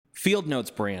Field Notes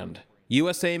brand,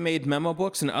 USA-made memo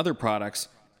books and other products,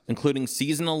 including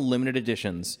seasonal limited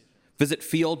editions. Visit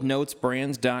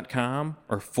fieldnotesbrands.com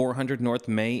or 400 North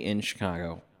May in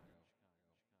Chicago.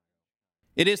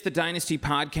 It is the Dynasty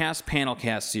Podcast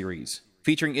Panelcast series,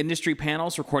 featuring industry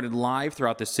panels recorded live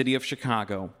throughout the city of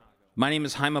Chicago. My name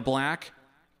is Jaime Black.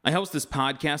 I host this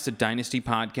podcast at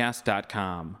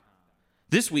dynastypodcast.com.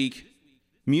 This week,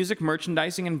 music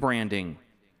merchandising and branding,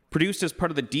 produced as part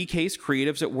of the DK's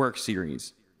Creatives at Work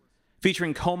series,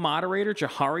 featuring co-moderator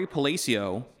Jahari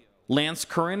Palacio, Lance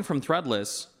Curran from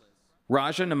Threadless,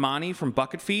 Raja Namani from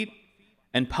Bucket Feet,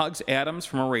 and Pugs Adams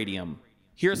from Irradium.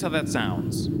 Here's how that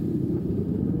sounds.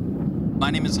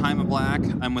 My name is Jaime Black.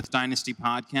 I'm with Dynasty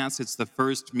Podcasts. It's the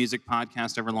first music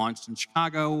podcast ever launched in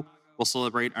Chicago. We'll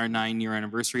celebrate our 9-year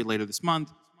anniversary later this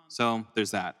month, so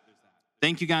there's that.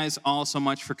 Thank you guys all so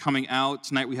much for coming out.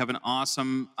 Tonight we have an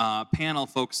awesome panel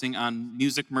focusing on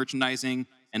music merchandising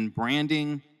and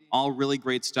branding. All really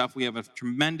great stuff. We have a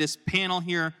tremendous panel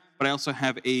here, but I also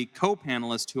have a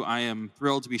co-panelist who I am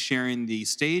thrilled to be sharing the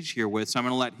stage here with. So I'm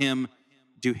going to let him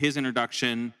do his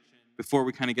introduction before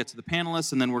we kind of get to the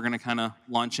panelists, and then we're going to kind of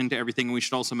launch into everything. And we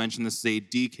should also mention this is a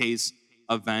DK's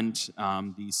event,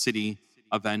 the city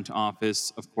event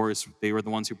office. Of course, they were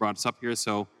the ones who brought us up here,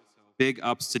 so big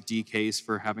ups to DK's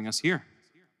for having us here.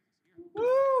 Woo!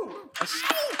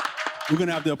 We're going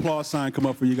to have the applause sign come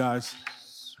up for you guys.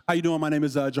 How you doing? My name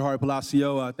is Jahari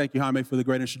Palacio. Thank you, Jaime, for the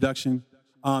great introduction.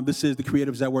 This is the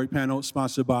Creatives at Work panel,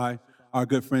 sponsored by our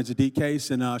good friends at DK's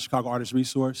and Chicago Artist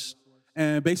Resource.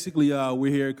 And basically,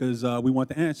 we're here because we want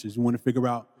the answers. We want to figure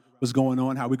out what's going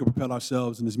on, how we can propel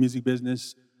ourselves in this music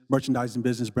business, merchandising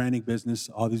business, branding business,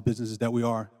 all these businesses that we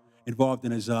are involved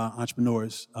in as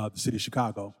entrepreneurs of the city of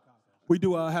Chicago. We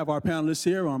do have our panelists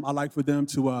here. I'd like for them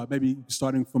to maybe,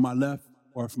 starting from my left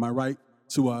or from my right,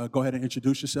 to go ahead and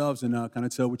introduce yourselves and kind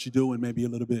of tell what you do and maybe a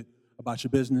little bit about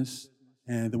your business,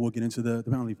 and then we'll get into the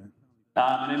panel event.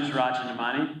 My name is Raja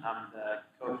Namani. I'm the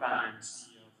co-founder and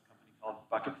CEO of a company called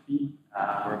Bucket Feet.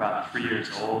 We're about 3 years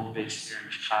old, based here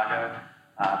in Chicago.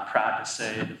 Proud to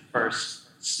say the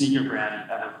first sneaker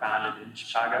brand ever founded in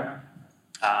Chicago.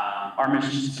 Our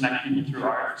mission is to connect people through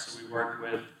art, so we work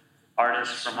with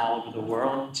artists from all over the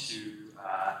world to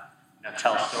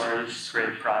tell stories,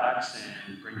 create products,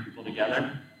 and bring people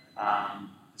together.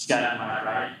 This guy on my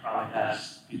right probably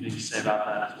has a few things to say about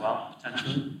that as well,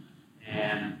 potentially.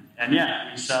 And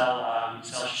yeah, we sell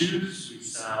shoes, we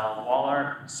sell wall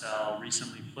art, we sell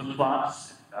recently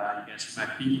flip-flops. If you guys see my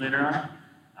feet later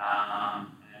on.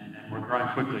 And we're growing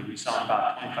quickly. We sell in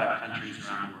about 25 countries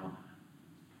around the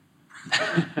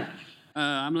world.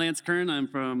 I'm Lance Curran. I'm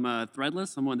from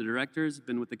Threadless. I'm one of the directors.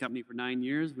 Been with the company for 9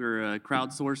 years. We're a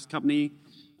crowdsourced company.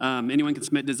 Anyone can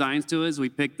submit designs to us. We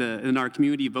pick and our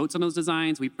community votes on those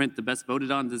designs. We print the best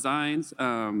voted on designs.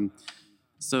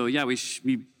 So yeah, we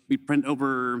print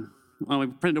over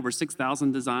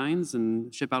 6,000 designs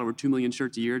and ship out over 2 million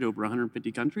shirts a year to over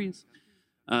 150 countries.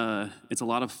 It's a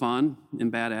lot of fun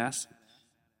and badass.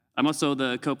 I'm also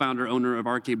the co-founder owner of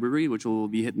Arcade Brewery, which will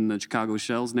be hitting the Chicago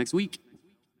shelves next week.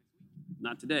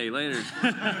 Not today, later.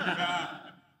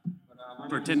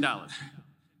 For $10.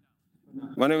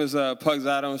 My name is Pugs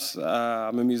Adams.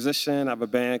 I'm a musician. I have a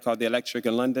band called The Electric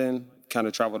in London. Kind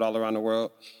of traveled all around the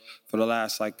world for the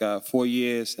last 4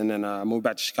 years. And then I moved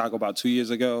back to Chicago about 2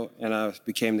 years ago, and I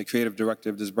became the creative director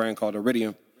of this brand called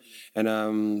Irradium.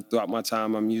 And throughout my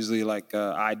time, I'm usually an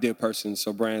idea person.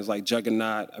 So brands like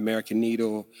Juggernaut, American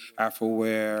Needle,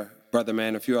 Afrowear, Brother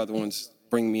Man, a few other ones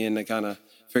bring me in to kind of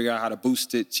figure out how to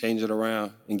boost it, change it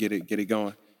around, and get it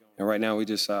going. And right now, we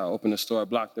just opened a store at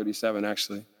Block 37,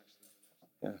 actually.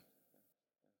 Yeah.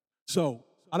 So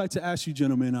I'd like to ask you,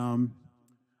 gentlemen,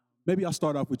 maybe I'll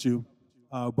start off with you,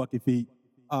 Bucket Feet.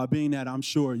 Being that I'm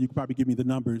sure you could probably give me the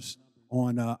numbers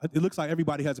on, it looks like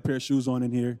everybody has a pair of shoes on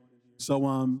in here. So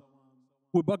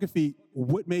with Bucket Feet,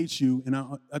 what made you, and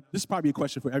this is probably a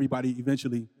question for everybody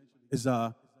eventually, is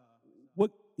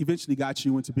what eventually got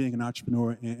you into being an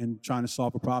entrepreneur and trying to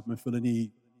solve a problem and fill a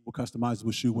need with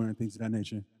customizable shoe wear and things of that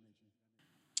nature?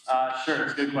 Sure,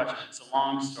 it's a good question. It's a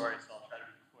long story, so I'll try to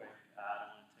be quick. I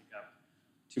don't want to take up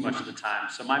too much of the time.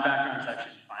 So my background is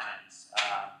actually in finance.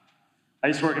 I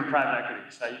used to work in private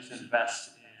equity, so I used to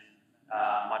invest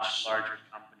in much larger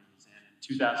companies. And in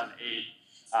 2008,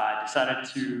 I decided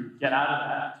to get out of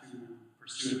that to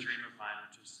pursue a dream of mine,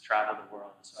 which was to travel the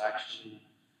world. So I actually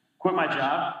quit my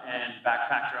job and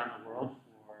backpacked around the world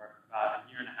for about a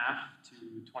year and a half to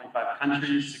 25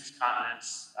 countries, 6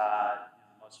 continents,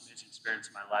 the most amazing experience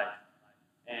of my life.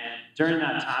 And during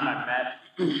that time, I met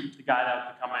the guy that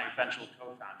would become my eventual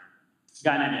co-founder, a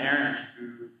guy named Aaron,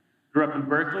 who grew up in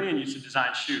Berkeley and used to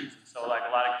design shoes. And so like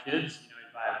a lot of kids,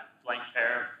 you'd buy a blank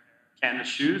pair of canvas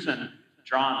shoes and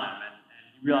draw on them. And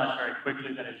he realized very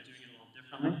quickly that he was doing it a little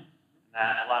differently and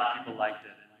that a lot of people liked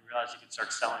it. And he realized he could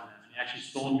start selling them. And he actually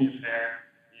sold me a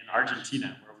pair in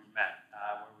Argentina where we met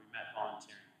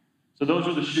volunteering. So those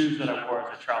were the shoes that I wore as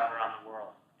I traveled around the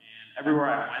world. And everywhere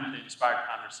I went, they inspired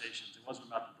conversations. It wasn't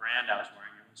about the brand I was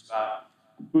wearing. It was about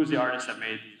who was the artist that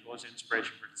made these, what was the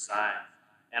inspiration for design.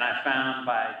 And I found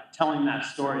by telling that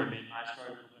story, it made my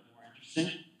story a little bit more interesting,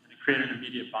 and it created an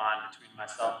immediate bond between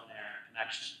myself and Aaron, a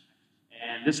connection.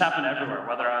 And this happened everywhere,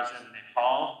 whether I was in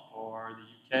Nepal or the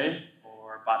UK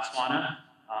or Botswana.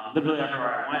 Literally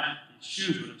everywhere I went, these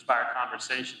shoes would inspire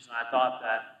conversations. And I thought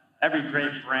that every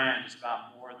great brand is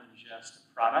about more than just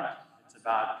a product. It's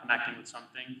about connecting with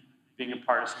something, being a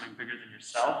part of something bigger than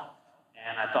yourself.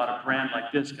 And I thought a brand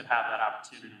like this could have that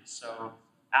opportunity. So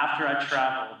after I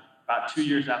traveled, about 2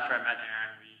 years after I met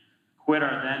Aaron, we quit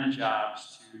our then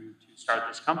jobs to start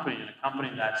this company, and a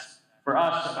company that's, for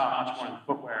us, about much more than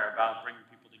footwear, about bringing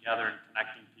people together and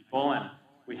connecting people, and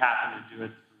we happen to do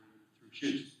it through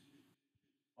shoes.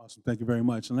 Awesome. Thank you very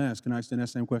much. And Lance, can I extend that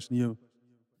same question to you?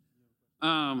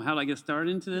 How did I get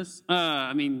started into this?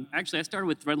 Actually, I started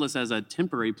with Threadless as a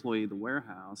temporary employee at the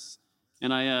warehouse,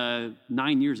 and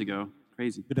 9 years ago.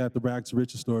 Crazy. You'd have to brag to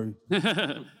Rich's story.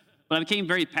 But I became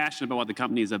very passionate about what the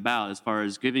company is about as far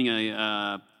as giving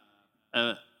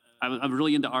I'm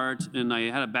really into art, and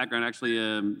I had a background, actually,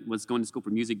 was going to school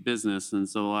for music business, and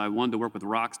so I wanted to work with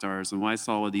rock stars, and I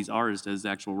saw these artists as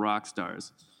actual rock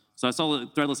stars. So I saw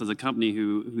Threadless as a company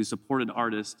who supported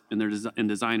artists and their and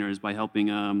designers by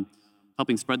helping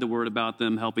spread the word about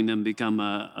them, helping them become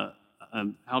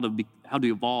how to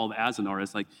evolve as an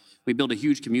artist. Like, we built a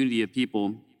huge community of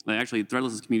people. Actually,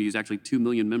 Threadless's community is actually 2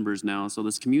 million members now. So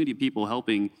this community of people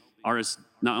helping artists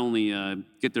not only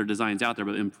get their designs out there,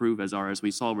 but improve as artists. We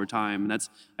saw over time. And I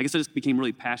guess I just became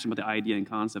really passionate about the idea and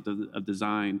concept of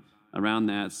design around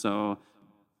that. So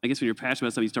I guess when you're passionate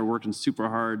about something, you start working super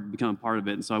hard to become a part of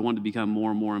it. And so I wanted to become more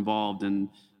and more involved and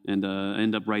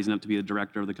end up rising up to be the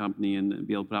director of the company and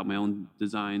be able to put out my own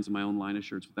designs and my own line of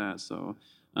shirts with that. So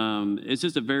it's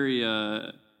just a very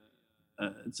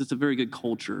good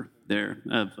culture there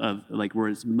of like where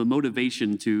it's the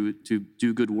motivation to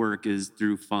do good work is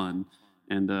through fun.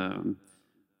 And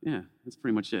yeah, that's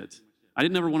pretty much it. I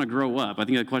didn't ever want to grow up. I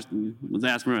think that question was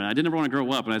asked earlier. I didn't ever want to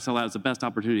grow up, and I saw that as the best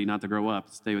opportunity not to grow up,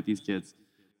 to stay with these kids.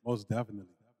 Most definitely.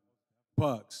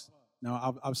 Pugs.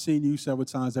 Now, I've seen you several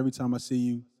times. Every time I see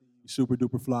you, you're super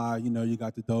duper fly. You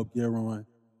got the dope gear on.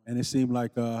 And it seemed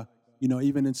like,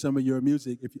 even in some of your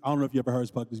music, I don't know if you ever heard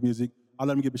Pugs' music. I'll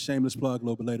let him give a shameless plug a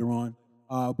little bit later on.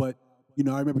 But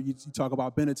I remember you talk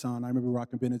about Benetton. I remember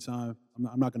rocking Benetton.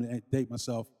 I'm not going to date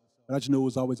myself, but I just knew it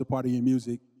was always a part of your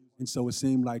music. And so it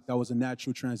seemed like that was a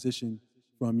natural transition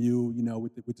from you,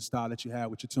 with the style that you had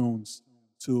with your tunes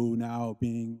to now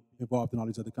being involved in all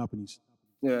these other companies.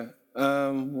 Yeah.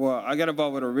 Well, I got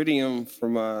involved with Iridium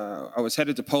from, I was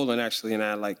headed to Poland, actually, and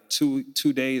I had like two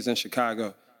days in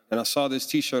Chicago. And I saw this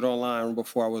T-shirt online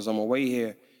before I was on my way here.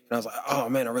 And I was like, oh,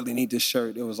 man, I really need this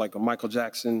shirt. It was like a Michael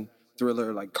Jackson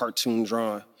Thriller, like cartoon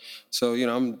drawing. So,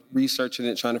 I'm researching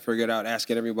it, trying to figure it out,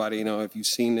 asking everybody, if you've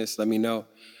seen this, let me know.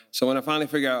 So when I finally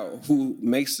figured out who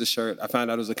makes the shirt, I found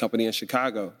out it was a company in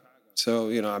Chicago. So,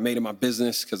 I made it my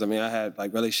business because, I had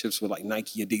like relationships with like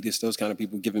Nike, Adidas, those kind of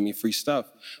people giving me free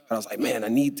stuff. But I was like, man, I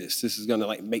need this. This is going to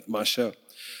like make my show.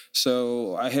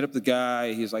 So I hit up the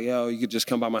guy. He's like, yo, you could just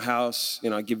come by my house.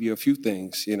 I'll give you a few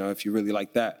things, if you really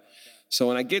like that. So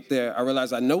when I get there, I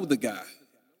realize I know the guy.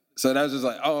 So that was just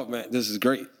like, oh, man, this is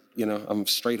great. I'm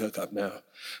straight hookup now.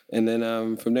 And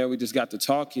then from there, we just got to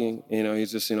talking.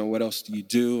 He's just, what else do you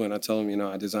do? And I told him,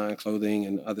 I design clothing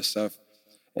and other stuff.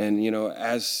 And,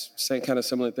 as same kind of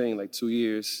similar thing, like 2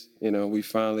 years, we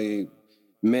finally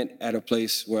met at a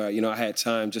place where, I had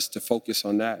time just to focus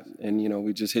on that. And,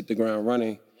 we just hit the ground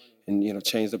running and,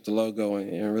 changed up the logo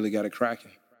and really got it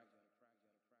cracking.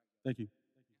 Thank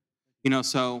you.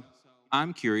 So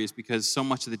I'm curious because so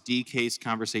much of the D-Case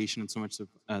conversation and so much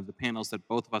of the panels that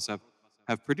both of us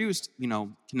have produced,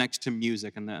 connects to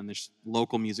music and the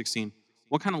local music scene.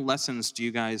 What kind of lessons do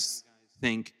you guys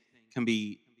think can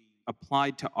be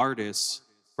applied to artists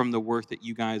from the work that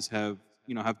you guys have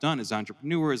done as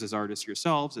entrepreneurs, as artists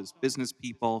yourselves, as business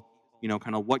people?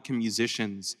 Kind of what can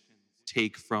musicians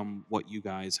take from what you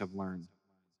guys have learned?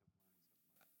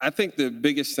 I think the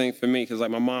biggest thing for me, because like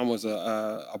my mom was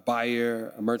a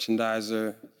buyer, a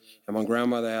merchandiser, and my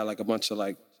grandmother had like a bunch of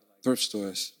like thrift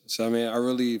stores. So I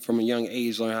really, from a young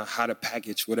age, learned how to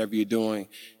package whatever you're doing,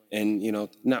 and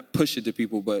not push it to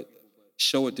people, but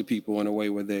show it to people in a way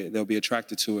where they'll be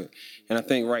attracted to it. And I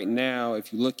think right now,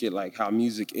 if you look at like how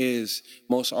music is,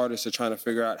 most artists are trying to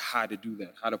figure out how to do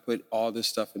that, how to put all this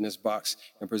stuff in this box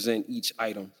and present each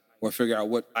item, or figure out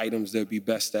what items they'll be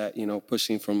best at,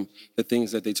 pushing from the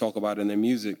things that they talk about in their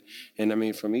music. And I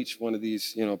mean, from each one of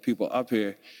these, people up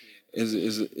here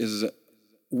is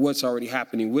what's already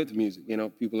happening with music.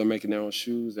 People are making their own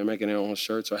shoes, they're making their own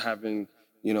shirts, or having,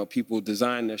 people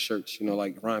design their shirts,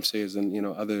 like Rhyme Sayers and,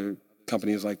 other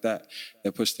companies like that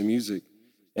push the music.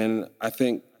 And I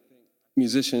think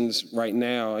musicians right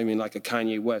now, I mean, like a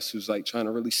Kanye West, who's like trying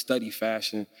to really study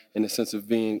fashion in the sense of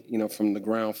being, from the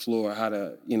ground floor, how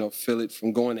to, feel it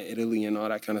from going to Italy and all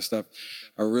that kind of stuff,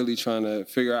 are really trying to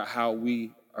figure out how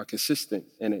we are consistent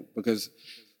in it. Because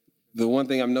the one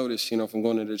thing I've noticed, from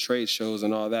going to the trade shows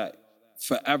and all that,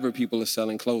 forever people are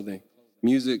selling clothing.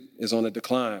 Music is on a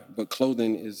decline, but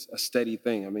clothing is a steady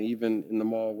thing. I mean, even in the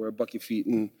mall where Bucket Feet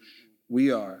and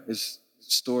we are,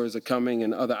 stores are coming,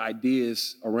 and other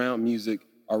ideas around music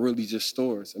are really just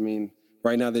stores. I mean,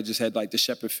 right now they just had like the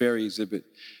Shepard Fairey exhibit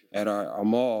at our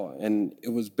mall, and it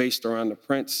was based around the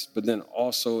prints, but then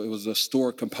also it was a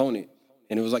store component,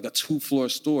 and it was like a 2-floor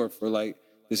store for like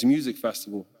this music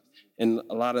festival. And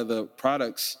a lot of the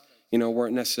products,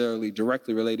 weren't necessarily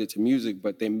directly related to music,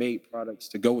 but they made products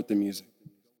to go with the music.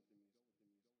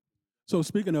 So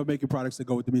speaking of making products that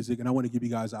go with the music, and I want to give you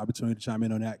guys the opportunity to chime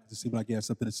in on that because it seems like you have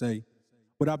something to say.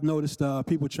 But I've noticed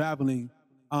people traveling.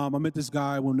 I met this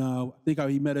guy when I think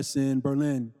he met us in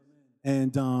Berlin,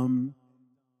 and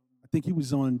I think he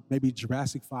was on maybe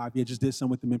Jurassic 5. He had just did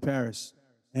something with him in Paris,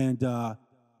 and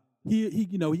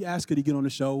he asked could he get on the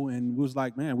show, and we was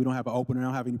like, man, we don't have an opener, I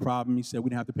don't have any problem. He said we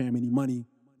didn't have to pay him any money,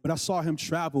 but I saw him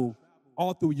travel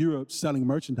all through Europe selling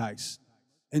merchandise,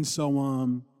 and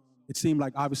so it seemed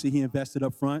like obviously he invested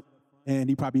up front, and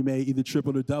he probably made either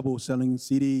triple or double selling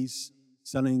CDs,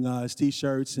 selling his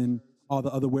T-shirts and all the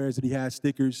other wares that he had,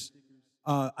 stickers.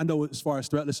 I know as far as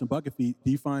Threadless and Bucket Feet,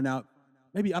 do you find out,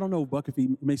 maybe, I don't know, Bucket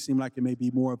Feet may seem like it may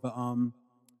be more of a,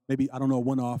 maybe, I don't know, a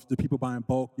one-off. The people buying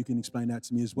bulk, you can explain that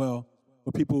to me as well.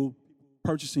 But people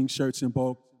purchasing shirts in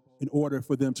bulk in order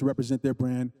for them to represent their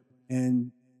brand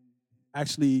and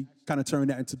actually kind of turn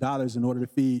that into dollars in order to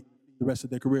feed the rest of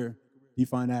their career. Do you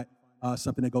find that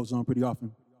something that goes on pretty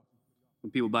often?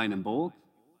 When people buying in bulk?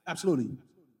 Absolutely.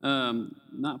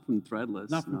 Not from Threadless.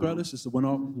 Not from no. Threadless. It's a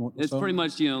one-off. It's pretty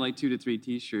much like 2 to 3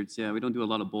 T-shirts. Yeah, we don't do a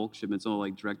lot of bulk shipments. All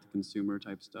like direct-to-consumer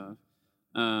type stuff.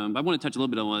 I want to touch a little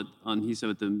bit on what he said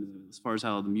with as far as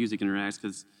how the music interacts,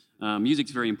 because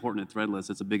music's very important at Threadless.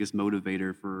 It's the biggest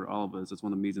motivator for all of us. It's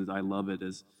one of the reasons I love it.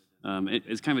 It's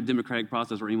kind of a democratic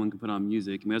process where anyone can put on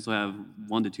music. And we also have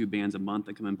 1 to 2 bands a month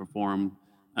that come and perform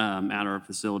at our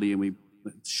facility, and we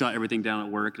shut everything down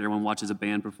at work, and everyone watches a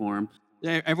band perform.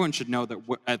 Yeah, everyone should know that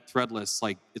at Threadless,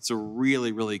 like, it's a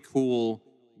really, really cool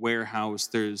warehouse.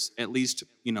 There's at least,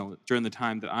 during the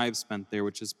time that I've spent there,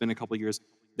 which has been a couple of years,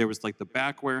 there was like the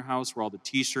back warehouse where all the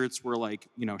T-shirts were like,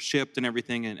 shipped and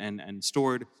everything and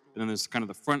stored. And then there's kind of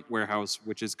the front warehouse,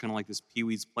 which is kind of like this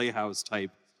Pee-wee's Playhouse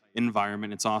type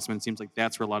environment. It's awesome. It seems like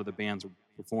that's where a lot of the bands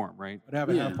perform, right? But they have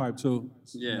a half pipe too.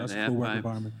 Yeah, that's the a cool work half-pipe.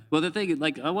 environment. Well, the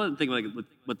thing, I want to think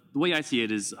but the way I see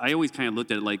it is, I always kind of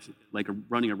looked at it like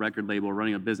running a record label or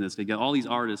running a business. They got all these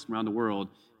artists from around the world,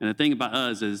 and the thing about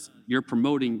us is you're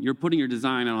putting your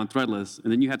design out on Threadless,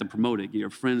 and then you have to promote it, get your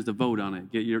friends to vote on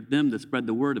it, get them to spread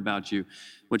the word about you,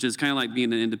 which is kind of like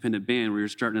being an independent band where you're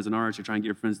starting as an artist, you're trying to get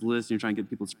your friends to listen, you're trying to get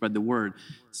people to spread the word.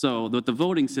 So with the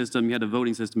voting system, you had a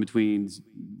voting system between,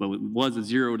 well, it was a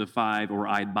 0 to 5 or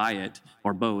I'd buy it,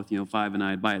 or both, 5 and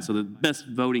I'd buy it. So the best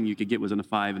voting you could get was in a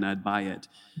 5 and I'd buy it.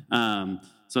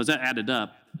 So as that added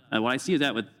up, what I see is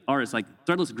that with artists, like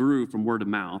Threadless grew from word of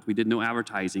mouth. We did no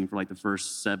advertising for like the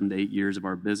first 7 to 8 years of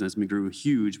our business. We grew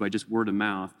huge by just word of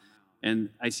mouth. And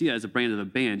I see that as a brand of a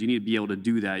band. You need to be able to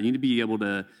do that. You need to be able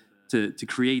to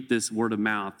create this word of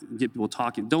mouth, get people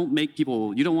talking. You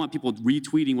don't want people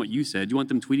retweeting what you said. You want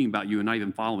them tweeting about you and not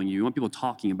even following you. You want people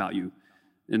talking about you.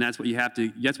 And that's what you have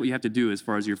to do as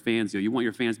far as your fans go. You want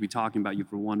your fans to be talking about you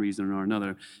for one reason or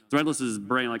another. Threadless's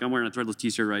brand, like I'm wearing a Threadless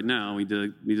t-shirt right now. We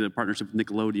did a partnership with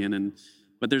Nickelodeon,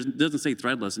 but it doesn't say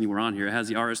Threadless anywhere on here. It has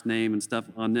the artist name and stuff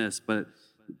on this, but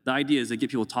the idea is to get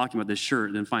people talking about this shirt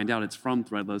and then find out it's from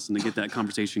Threadless and to get that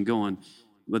conversation going.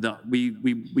 But we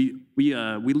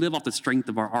live off the strength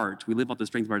of our art. We live off the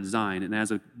strength of our design. And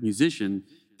as a musician,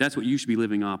 that's what you should be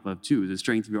living off of too, the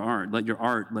strength of your art.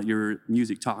 Let your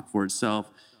music talk for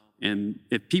itself. And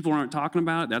if people aren't talking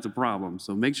about it, that's a problem.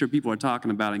 So make sure people are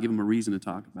talking about it and give them a reason to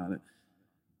talk about it.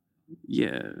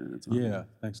 Yeah. That's all. Yeah,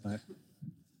 thanks, Nat.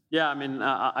 Yeah, I mean,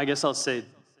 I guess I'll say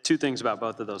two things about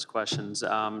both of those questions.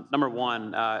 Number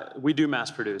one, we do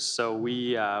mass produce. So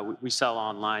we sell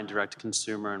online direct to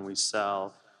consumer, and we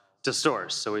sell to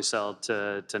stores. So we sell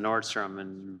to Nordstrom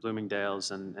and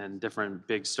Bloomingdale's and different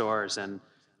big stores. And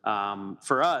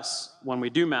for us, when we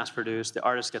do mass produce, the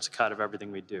artist gets a cut of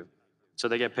everything we do. So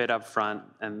they get paid up front,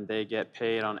 and they get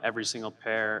paid on every single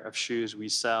pair of shoes we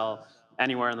sell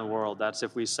anywhere in the world. That's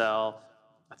if we sell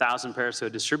 1,000 pairs to a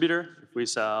distributor. If we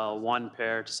sell one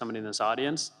pair to somebody in this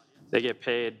audience, they get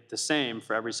paid the same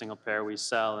for every single pair we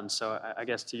sell. And so I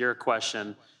guess to your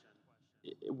question,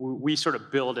 we sort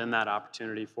of build in that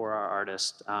opportunity for our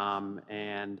artists.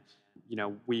 And,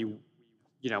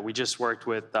 we just worked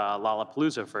with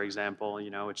Lollapalooza, for example,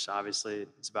 which obviously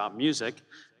is about music,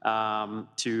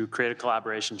 to create a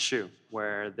collaboration shoe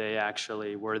where they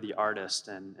actually were the artist,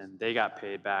 and they got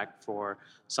paid back for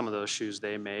some of those shoes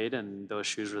they made, and those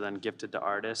shoes were then gifted to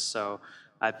artists. So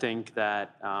I think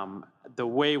that the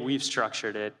way we've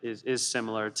structured it is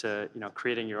similar to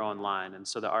creating your own line, and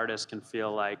so the artist can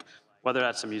feel like, whether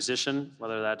that's a musician,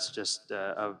 whether that's just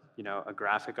a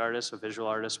graphic artist, a visual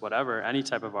artist, whatever, any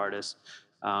type of artist,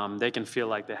 they can feel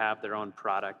like they have their own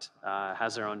product,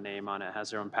 has their own name on it,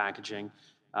 has their own packaging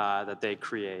that they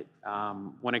create.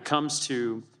 When it comes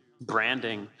to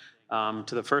branding,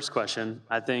 to the first question,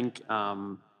 I think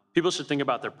people should think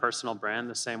about their personal brand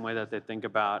the same way that they think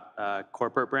about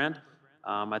corporate brand.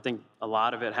 I think a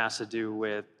lot of it has to do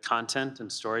with content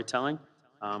and storytelling.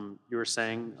 You were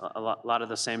saying a lot of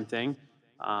the same thing.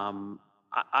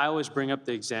 I always bring up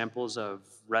the examples of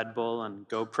Red Bull and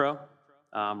GoPro.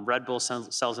 Red Bull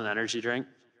sells an energy drink.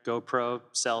 GoPro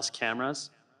sells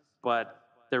cameras. But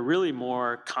they're really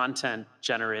more content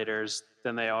generators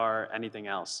than they are anything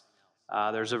else.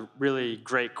 There's a really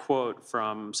great quote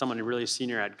from someone really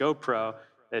senior at GoPro.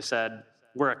 They said,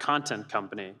 "We're a content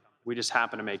company. We just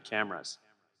happen to make cameras."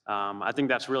 I think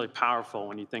that's really powerful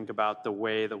when you think about the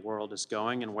way the world is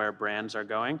going and where brands are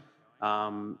going.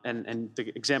 And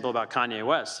the example about Kanye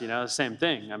West, the same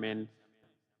thing. I mean,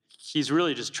 he's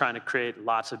really just trying to create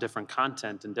lots of different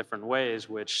content in different ways,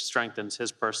 which strengthens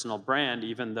his personal brand,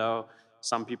 even though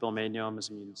some people may know him as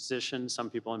a musician, some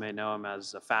people may know him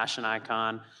as a fashion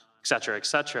icon, et cetera, et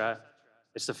cetera.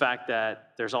 It's the fact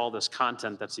that there's all this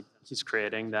content that he's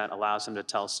creating that allows him to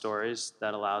tell stories,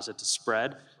 that allows it to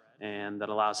spread, and that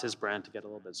allows his brand to get a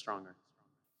little bit stronger.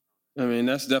 I mean,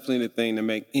 that's definitely the thing to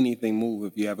make anything move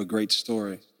if you have a great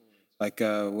story. Like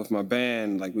with my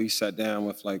band, like we sat down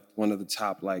with like one of the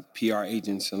top like PR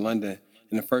agents in London,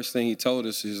 and the first thing he told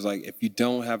us is like, if you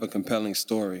don't have a compelling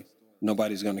story,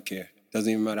 nobody's gonna care. Doesn't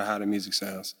even matter how the music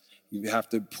sounds. You have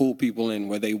to pull people in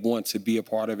where they want to be a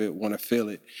part of it, want to feel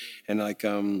it. And like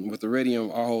with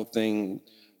Iridium, our whole thing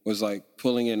was like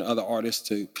pulling in other artists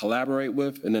to collaborate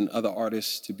with, and then other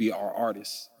artists to be our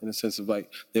artists, in the sense of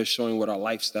like they're showing what our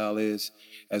lifestyle is,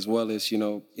 as well as,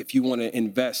 if you want to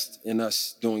invest in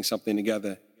us doing something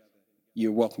together,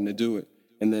 you're welcome to do it.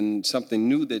 And then something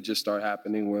new that just started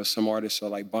happening where some artists are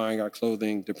like buying our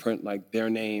clothing to print like their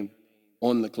name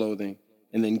on the clothing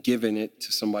and then giving it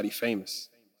to somebody famous.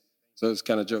 So it's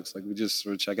kind of jokes. Like we just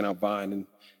were checking out Vine, and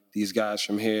these guys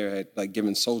from here had like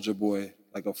given Soulja Boy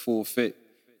like a full fit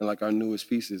and like our newest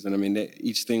pieces. And I mean,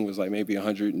 each thing was like maybe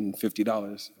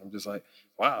 $150. I'm just like,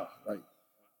 wow, like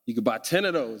you could buy 10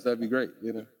 of those. That'd be great,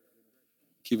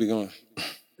 Keep it going.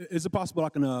 Is it possible I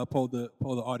can poll the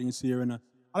audience here? And I'd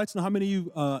like to know how many of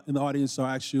you in the audience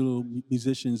are actual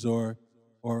musicians, or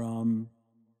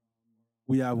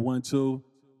we have one, two.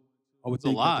 I would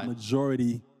think like the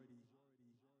majority.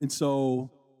 And so,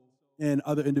 and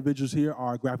other individuals here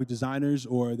are graphic designers,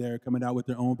 or they're coming out with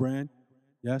their own brand.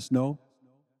 Yes, no?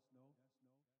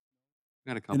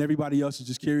 Got a couple. And everybody else is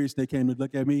just curious. They came to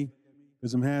look at me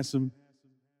because I'm handsome.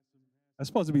 That's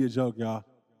supposed to be a joke, y'all.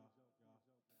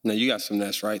 No, you got some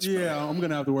nice rights, bro. Yeah, I'm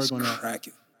gonna have to work on that. Crack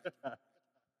it.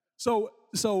 So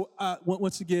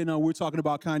once again, we're talking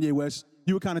about Kanye West.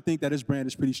 You would kind of think that his brand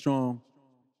is pretty strong.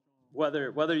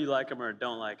 Whether you like him or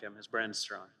don't like him, his brand's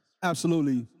strong.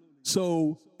 Absolutely.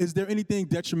 So is there anything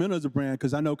detrimental to the brand?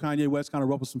 Because I know Kanye West kind of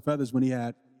ruffled some feathers when he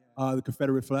had the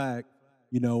Confederate flag,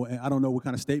 and I don't know what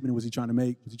kind of statement was he trying to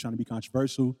make. Was he trying to be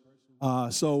controversial?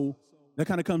 So that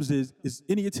kind of comes to, is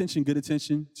any attention good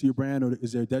attention to your brand, or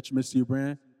is there detriments to your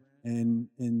brand? And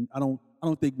I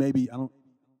don't think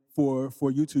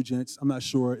for you two gents, I'm not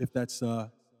sure if that's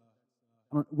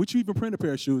would you even print a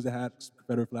pair of shoes that had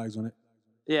Confederate flags on it?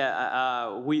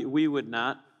 Yeah, we would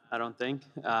not. I don't think.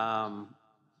 I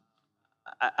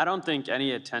don't think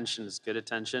any attention is good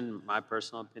attention, my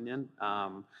personal opinion.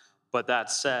 But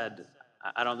that said,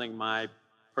 I don't think my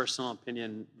personal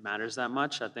opinion matters that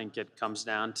much. I think it comes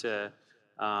down to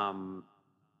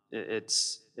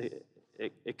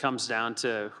it comes down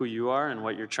to who you are and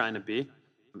what you're trying to be,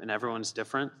 and everyone's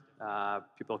different.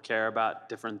 People care about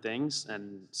different things,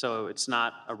 and so it's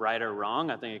not a right or wrong.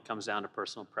 I think it comes down to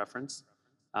personal preference.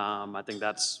 I think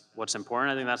that's what's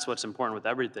important. I think that's what's important with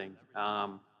everything.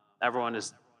 Everyone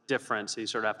is different, so you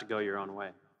sort of have to go your own way.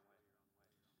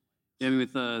 Yeah, I mean,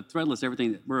 with Threadless,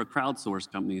 everything, we're a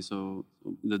crowdsourced company, so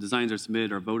the designs are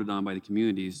submitted or voted on by the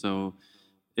community. So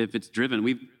if it's driven,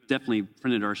 we've definitely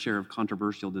printed our share of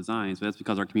controversial designs, but that's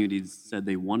because our community said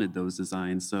they wanted those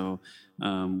designs. So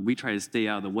we try to stay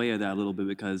out of the way of that a little bit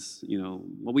because, you know,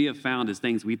 what we have found is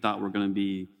things we thought were going to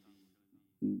be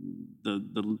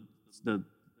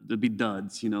the be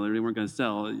duds, you know, they weren't going to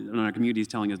sell. And our community is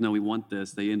telling us, no, we want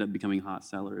this. They end up becoming hot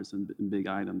sellers and big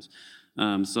items.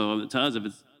 So to us, if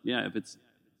it's,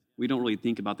 we don't really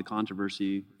think about the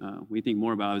controversy. We think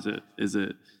more about is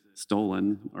it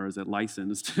stolen or is it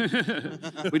licensed?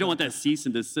 We don't want that cease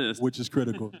and desist. Which is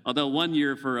critical. Although one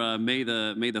year for May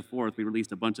the 4th, we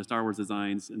released a bunch of Star Wars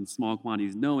designs in small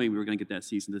quantities, knowing we were going to get that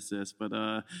cease and desist.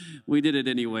 But we did it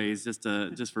anyways,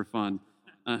 just for fun,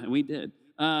 and we did.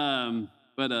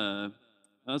 But I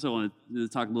also wanted to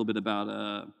talk a little bit about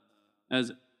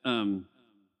one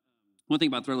thing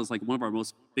about Threadless, like one of our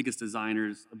biggest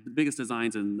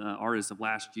designs and artists of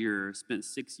last year spent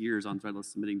 6 years on Threadless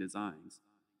submitting designs.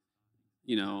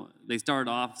 You know, they started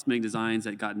off submitting designs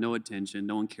that got no attention,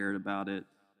 no one cared about it,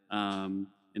 and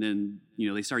then, you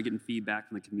know, they started getting feedback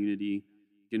from the community,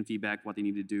 getting feedback what they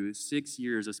need to do. 6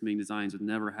 years of submitting designs with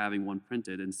never having one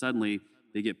printed, and suddenly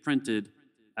they get printed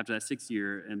after that 6th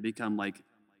year and become like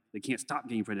they can't stop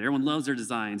getting printed. Everyone loves their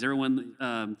designs. Everyone,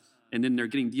 and then they're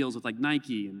getting deals with like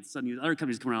Nike and suddenly other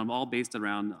companies come around, all based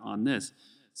around on this.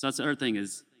 So that's the other thing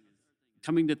is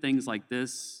coming to things like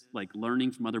this, like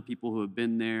learning from other people who have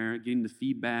been there, getting the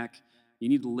feedback. You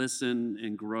need to listen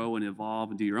and grow and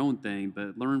evolve and do your own thing,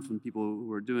 but learn from people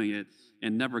who are doing it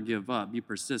and never give up. Be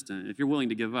persistent. If you're willing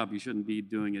to give up, you shouldn't be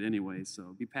doing it anyway.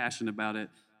 So be passionate about it.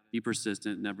 Be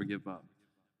persistent. Never give up.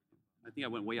 I think I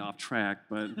went way off track,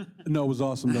 but No, it was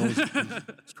awesome. No,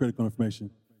 it's critical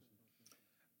information.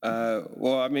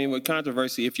 Well, I mean, with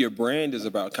controversy, if your brand is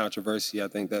about controversy, I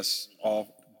think that's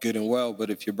all good and well. But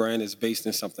if your brand is based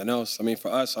in something else, I mean,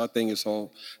 for us, our thing is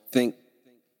think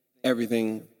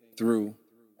everything through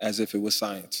as if it was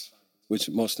science, which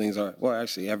most things are. Well,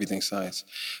 actually, everything's science.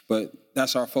 But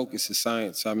that's our focus is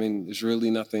science. I mean, there's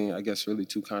really nothing, I guess, really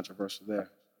too controversial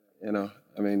there. You know,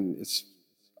 I mean,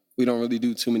 we don't really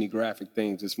do too many graphic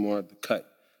things. It's more the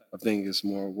cut of things. It's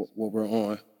more what we're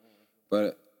on.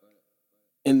 But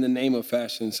in the name of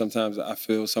fashion, sometimes I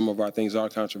feel some of our things are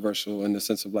controversial in the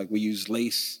sense of like we use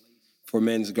lace for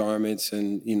men's garments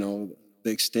and, you know, the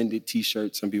extended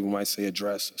T-shirt. Some people might say a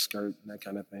dress, a skirt, that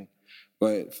kind of thing.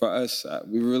 But for us,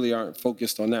 we really aren't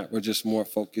focused on that. We're just more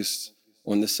focused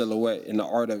on the silhouette and the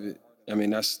art of it. I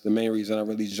mean, that's the main reason I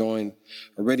really joined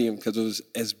Iridium, because it was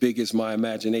as big as my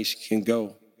imagination can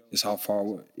go. Is how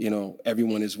far, you know,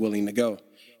 everyone is willing to go. And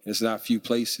it's not few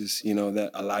places, you know,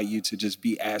 that allow you to just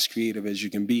be as creative as you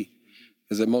can be.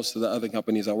 Because at most of the other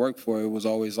companies I worked for, it was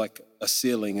always like a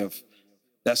ceiling of,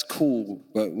 that's cool,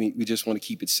 but we just want to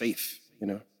keep it safe, you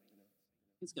know?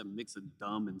 It's got a mix of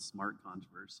dumb and smart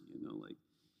controversy, you know, like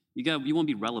you want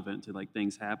to be relevant to like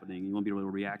things happening. You want to be able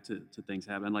to react to things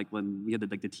happening. Like when we had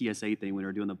the TSA thing, when we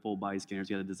were doing the full body scanners,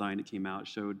 we had a design that came out,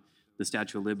 showed the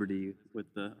Statue of Liberty with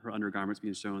her undergarments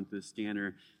being shown through the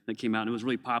scanner that came out. And it was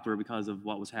really popular because of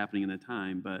what was happening in the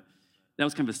time. But that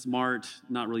was kind of a smart,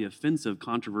 not really offensive,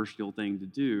 controversial thing to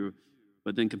do.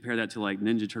 But then compare that to like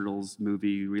Ninja Turtles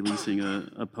movie releasing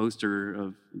a poster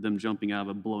of them jumping out of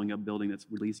a blowing up building that's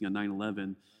releasing on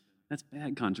 9/11. That's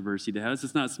bad controversy to have. It's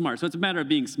just not smart. So it's a matter of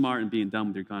being smart and being done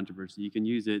with your controversy. You can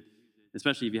use it,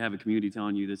 especially if you have a community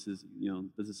telling you this is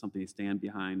something to stand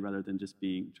behind, rather than just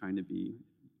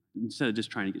instead of just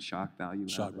trying to get shock value.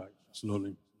 Shock value,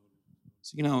 absolutely.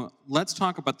 So, you know, let's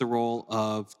talk about the role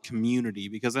of community,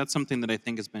 because that's something that I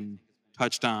think has been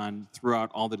touched on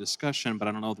throughout all the discussion, but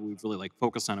I don't know that we've really like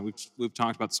focused on it. We've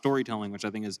talked about storytelling, which I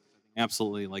think is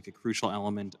absolutely like a crucial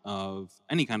element of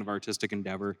any kind of artistic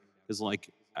endeavor. Is like,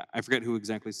 I forget who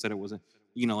exactly said it was,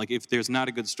 you know, like if there's not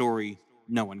a good story,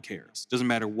 no one cares. Doesn't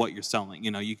matter what you're selling.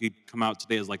 You know, you could come out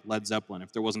today as like Led Zeppelin.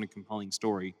 If there wasn't a compelling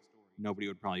story, nobody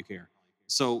would probably care.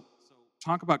 So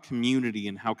talk about community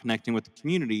and how connecting with the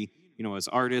community, you know, as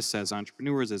artists, as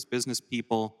entrepreneurs, as business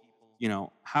people, you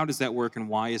know, how does that work and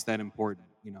why is that important?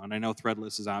 You know, and I know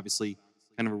Threadless is obviously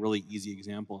kind of a really easy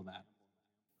example of that.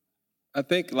 I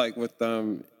think like with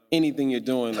anything you're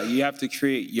doing, like you have to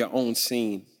create your own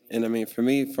scene. And I mean, for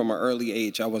me, from an early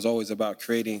age, I was always about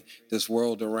creating this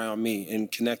world around me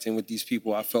and connecting with these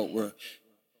people I felt were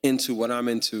into what I'm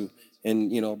into,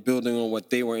 and, you know, building on what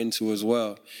they were into as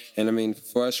well. And I mean,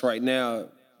 for us right now,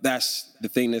 that's the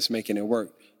thing that's making it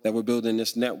work. That we're building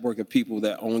this network of people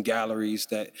that own galleries,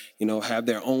 that, you know, have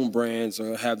their own brands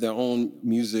or have their own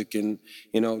music, and,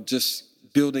 you know, just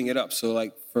building it up. So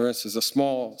like, for instance, a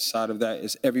small side of that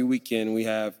is every weekend we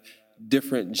have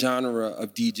different genre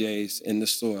of DJs in the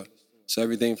store. So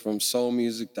everything from soul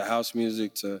music to house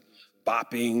music to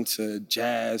bopping to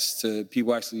jazz to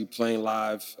people actually playing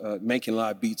live, making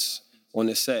live beats on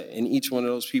the set. And each one of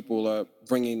those people are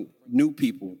bringing new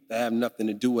people that have nothing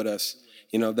to do with us,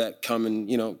 you know, that come and,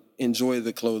 you know, enjoy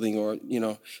the clothing or, you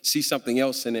know, see something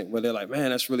else in it where they're like, man,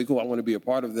 that's really cool. I want to be a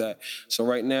part of that. So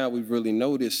right now we've really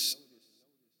noticed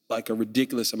like a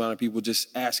ridiculous amount of people just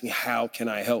asking, how can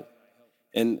I help?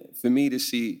 And for me to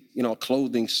see, you know, a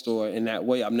clothing store in that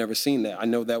way, I've never seen that. I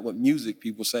know that with music,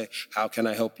 people say, how can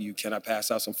I help you? Can I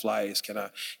pass out some flyers? Can I,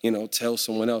 you know, tell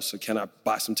someone else? Or can I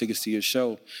buy some tickets to your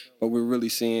show? But we're really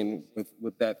seeing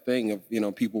with that thing of, you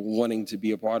know, people wanting to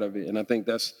be a part of it. And I think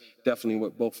that's definitely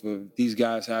what both of these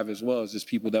guys have as well, is just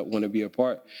people that want to be a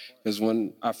part. Because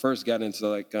when I first got into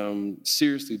like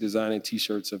seriously designing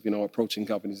T-shirts of, you know, approaching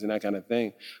companies and that kind of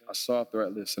thing, I saw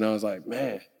Threadless and I was like,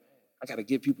 man, I got to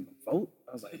get people to vote.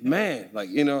 I was like, man, like,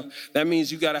 you know, that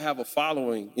means you got to have a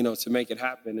following, you know, to make it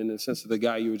happen. In the sense of the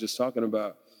guy you were just talking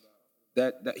about,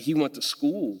 that he went to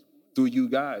school through you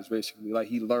guys, basically. Like,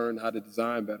 he learned how to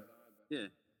design better. Yeah,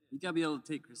 you gotta be able to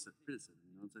take criticism.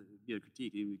 You know, to be a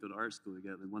critique. Even if you go to art school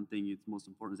together, one thing that's most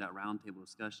important is that roundtable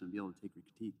discussion, and be able to take your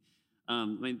critique. I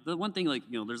mean, the one thing, like,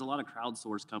 you know, there's a lot of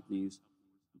crowdsourced companies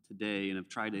today and have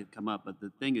tried to come up, but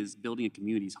the thing is, building a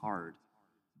community is hard.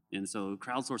 And so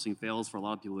crowdsourcing fails for a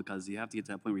lot of people because you have to get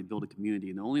to that point where you build a community.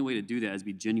 And the only way to do that is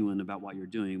be genuine about what you're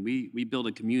doing. We build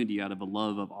a community out of a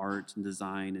love of art and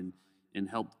design, and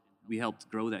we helped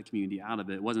grow that community out of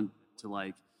it. It wasn't to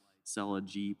like sell a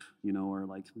Jeep, you know, or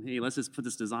like, hey, let's just put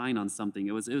this design on something.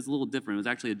 It was a little different. It was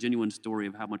actually a genuine story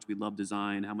of how much we love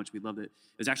design, how much we loved it.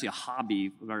 It was actually a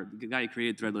hobby. The guy who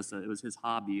created Threadless, it was his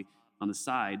hobby on the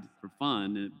side for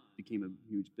fun, and it became a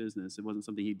huge business. It wasn't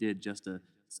something he did just to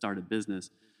start a business.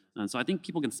 So I think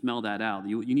people can smell that out.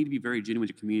 You need to be very genuine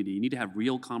with your community. You need to have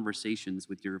real conversations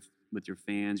with your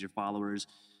fans, your followers,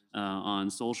 on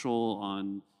social,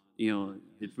 on, you know,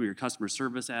 from your customer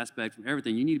service aspect, from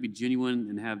everything. You need to be genuine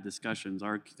and have discussions.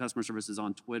 Our customer service is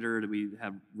on Twitter. That we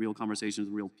have real conversations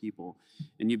with real people,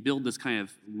 and you build this kind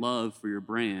of love for your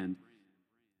brand,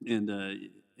 and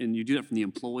you do that from the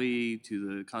employee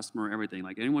to the customer, everything.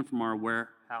 Like anyone from our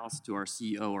warehouse to our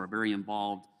CEO are very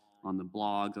involved on the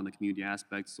blogs, on the community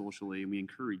aspect, socially, and we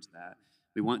encourage that.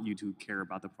 We want you to care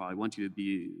about the product. We want you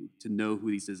to know who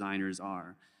these designers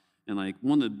are. And like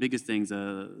one of the biggest things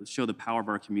show the power of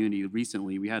our community.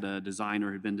 Recently, we had a designer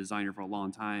who had been a designer for a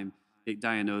long time,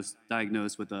 diagnosed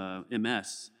with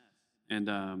MS,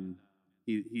 and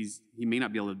he may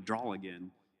not be able to draw again.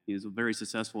 He's a very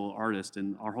successful artist,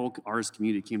 and our whole artist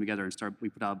community came together and we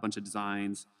put out a bunch of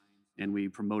designs, and we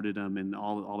promoted him, and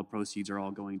all the proceeds are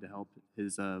all going to help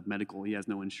his medical. He has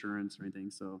no insurance or anything.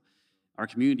 So our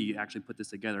community actually put this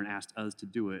together and asked us to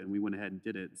do it, and we went ahead and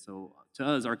did it. So to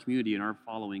us, our community and our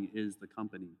following is the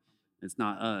company. It's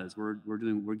not us.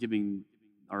 We're giving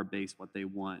our base what they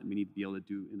want, and we need to be able to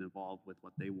do and evolve with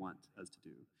what they want us to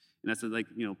do. And that's like,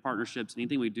 you know, partnerships,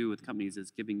 anything we do with companies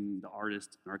is giving the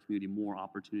artists in our community more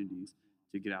opportunities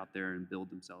to get out there and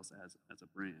build themselves as a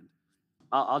brand.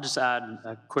 I'll just add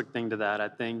a quick thing to that. I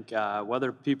think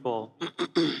whether people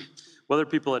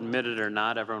admit it or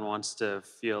not, everyone wants to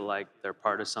feel like they're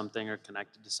part of something or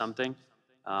connected to something.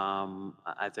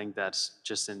 I think that's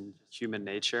just in human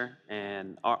nature.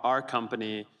 And our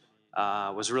company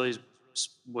was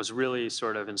really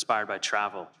sort of inspired by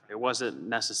travel. It wasn't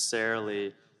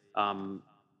necessarily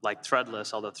like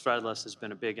Threadless, although Threadless has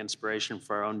been a big inspiration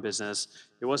for our own business.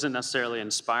 It wasn't necessarily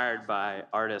inspired by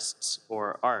artists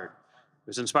or art. It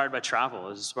was inspired by travel. It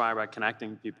was inspired by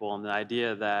connecting people, and the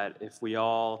idea that if we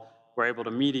all were able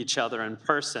to meet each other in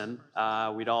person,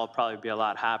 we'd all probably be a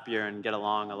lot happier and get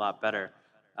along a lot better.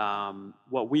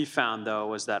 What we found, though,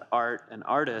 was that art and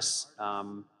artists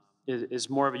is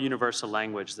more of a universal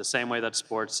language, the same way that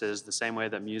sports is, the same way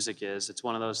that music is. It's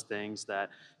one of those things that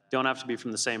don't have to be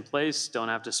from the same place, don't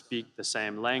have to speak the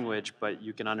same language, but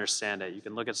you can understand it. You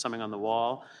can look at something on the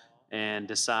wall and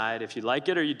decide if you like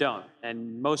it or you don't.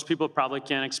 And most people probably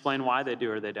can't explain why they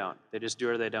do or they don't. They just do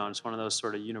or they don't. It's one of those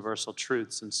sort of universal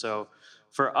truths. And so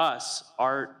for us,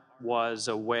 art was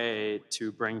a way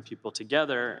to bring people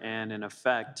together and, in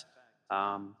effect,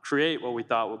 create what we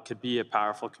thought could be a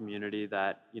powerful community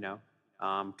that,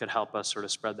 could help us sort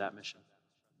of spread that mission.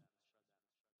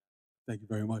 Thank you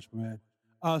very much, man.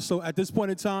 So at this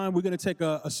point in time, we're going to take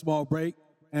a small break.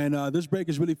 And this break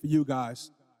is really for you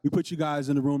guys. We put you guys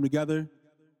in the room together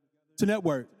to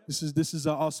network. This is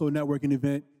also a networking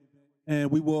event. And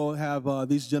we will have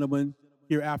these gentlemen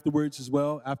here afterwards as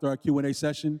well, after our Q&A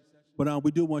session. But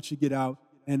we do want you to get out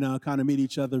and kind of meet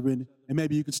each other. And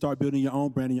maybe you can start building your own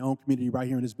brand and your own community right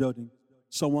here in this building.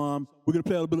 So we're going to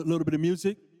play a little bit of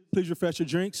music. Please refresh your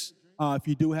drinks. If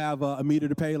you do have a meter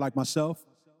to pay, like myself,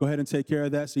 go ahead and take care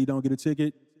of that so you don't get a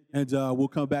ticket. And we'll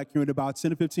come back here in about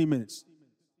 10 to 15 minutes.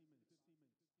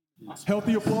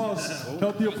 Healthy applause for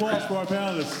our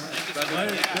panelists.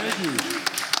 Thank you.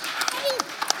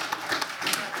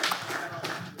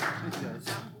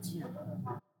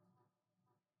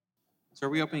 So are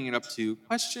we opening it up to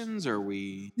questions, or are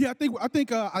we? Yeah, I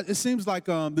think it seems like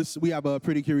we have a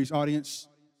pretty curious audience,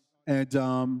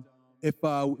 and if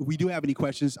we do have any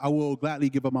questions, I will gladly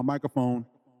give up my microphone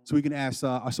so we can ask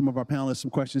some of our panelists some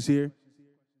questions here.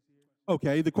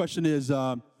 Okay, the question is,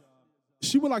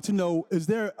 she would like to know, is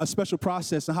there a special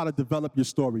process on how to develop your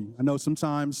story? I know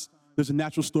sometimes there's a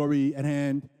natural story at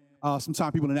hand.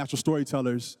 Sometimes people are natural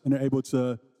storytellers, and they're able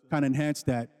to kind of enhance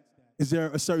that. Is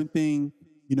there a certain thing,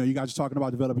 you guys are talking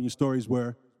about developing your stories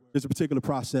where there's a particular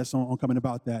process on coming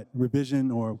about that,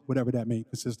 revision or whatever that may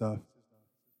consist of?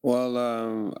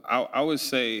 Well, I would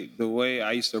say the way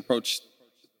I used to approach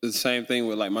the same thing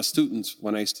with like my students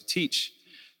when I used to teach,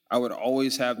 I would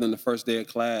always have them the first day of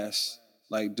class,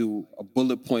 like do a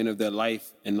bullet point of their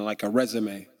life and like a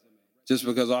resume. Just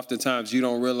because oftentimes you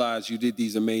don't realize you did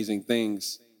these amazing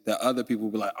things that other people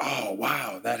will be like, oh,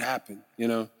 wow, that happened,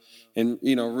 and,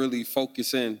 really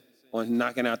focus in on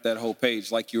knocking out that whole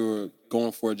page like you're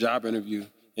going for a job interview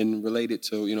and relate it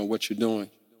to, what you're doing.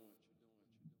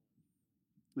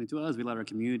 I mean, to us, we let our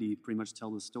community pretty much tell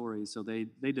the stories, so they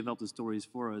develop the stories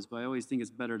for us. But I always think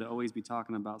it's better to always be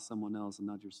talking about someone else and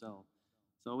not yourself.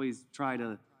 So always try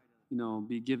to,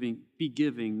 be giving,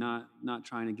 not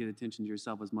trying to get attention to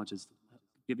yourself as much as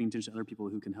giving attention to other people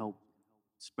who can help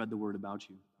spread the word about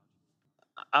you.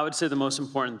 I would say the most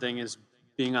important thing is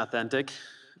being authentic.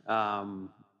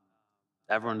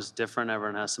 Everyone's different.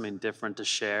 Everyone has something different to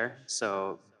share.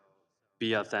 So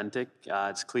be authentic.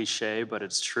 It's cliche, but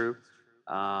it's true.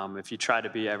 If you try to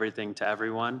be everything to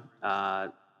everyone,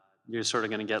 you're sort of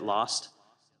going to get lost.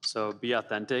 So be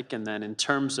authentic. And then in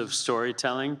terms of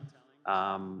storytelling,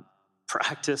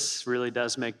 practice really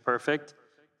does make perfect.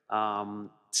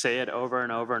 Say it over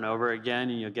and over and over again,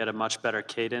 and you'll get a much better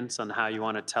cadence on how you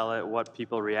want to tell it, what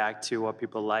people react to, what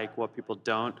people like, what people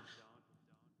don't.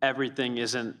 Everything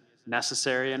isn't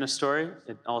necessary in a story.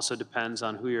 It also depends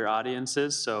on who your audience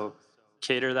is. So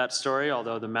cater that story,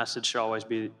 although the message should always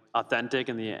be authentic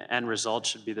and the end result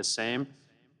should be the same,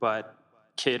 but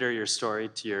cater your story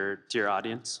to your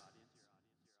audience.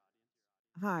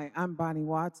 Hi, I'm Bonnie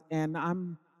Watts, and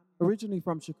I'm originally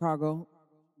from Chicago,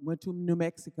 went to New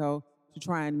Mexico to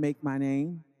try and make my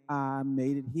name. I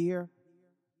made it here,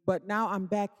 but now I'm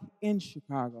back in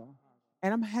Chicago,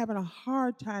 and I'm having a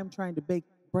hard time trying to break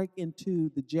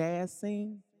into the jazz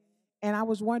scene, and I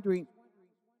was wondering,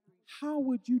 how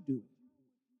would you do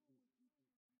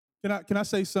it? Can I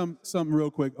say something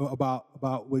real quick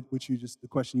about what the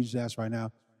question you just asked right now?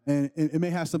 And it may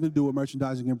have something to do with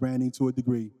merchandising and branding to a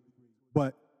degree,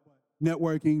 but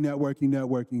networking.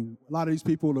 A lot of these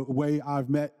people, the way I've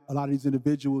met a lot of these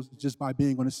individuals is just by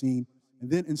being on the scene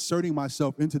and then inserting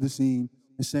myself into the scene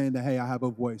and saying that, hey, I have a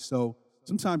voice. So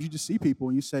sometimes you just see people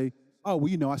and you say, oh,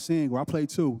 well, I sing or I play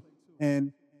too.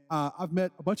 And I've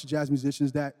met a bunch of jazz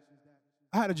musicians that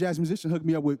I had a jazz musician hook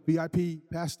me up with VIP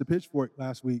Pass the Pitchfork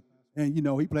last week. And,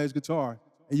 he plays guitar.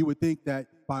 And you would think that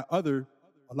by a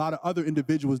lot of other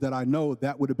individuals that I know,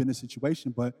 that would have been the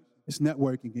situation. But it's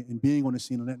networking and being on the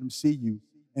scene and letting them see you.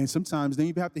 And sometimes they don't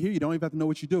even have to hear you. Don't even have to know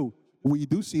what you do. But when you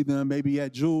do see them, maybe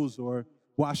at Jules or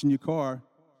washing your car,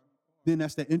 then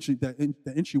that's the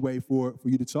entryway for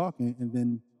you to talk. And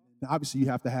then obviously you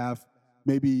have to have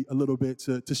maybe a little bit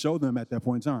to show them at that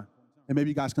point in time. And maybe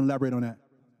you guys can elaborate on that.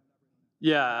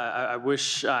 Yeah, I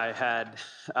wish I had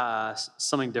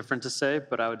something different to say,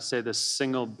 but I would say the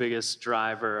single biggest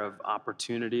driver of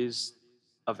opportunities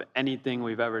of anything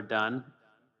we've ever done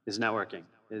is networking,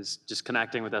 is just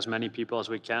connecting with as many people as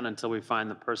we can until we find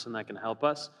the person that can help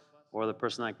us or the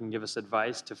person that can give us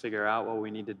advice to figure out what we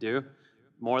need to do.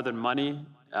 More than money,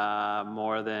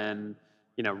 more than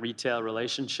retail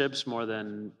relationships, more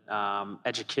than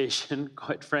education,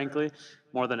 quite frankly,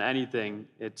 more than anything,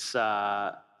 it's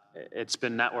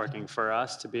been networking for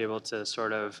us to be able to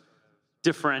sort of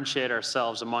differentiate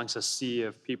ourselves amongst a sea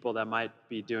of people that might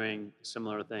be doing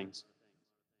similar things.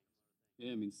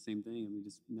 Yeah, I mean, same thing. I mean,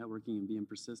 just networking and being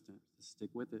persistent. Just stick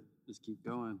with it. Just keep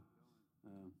going.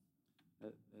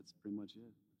 That's pretty much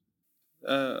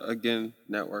it. Again,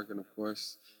 networking, of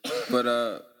course.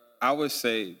 But I would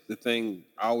say the thing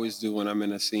I always do when I'm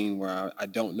in a scene where I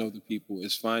don't know the people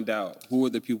is find out who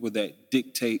are the people that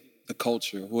dictate the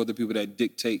culture, who are the people that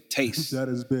dictate taste. That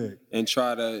is big. And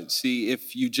try to see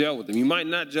if you gel with them. You might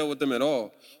not gel with them at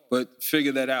all, but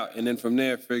figure that out. And then from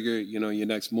there, figure, your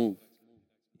next move.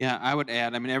 Yeah, I would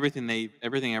add. I mean,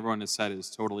 everything everyone has said is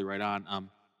totally right on.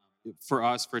 For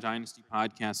us, for Dynasty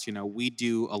Podcast, we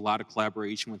do a lot of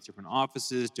collaboration with different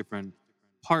offices, different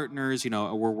partners.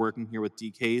 We're working here with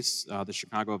DCase, the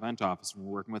Chicago event office, and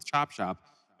we're working with Chop Shop.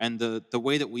 And the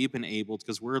way that we've been able,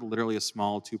 because we're literally a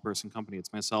small 2-person company.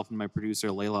 It's myself and my producer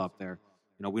Layla up there.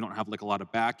 We don't have like a lot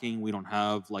of backing. We don't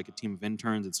have like a team of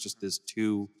interns. It's just this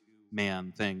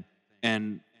 2-man thing.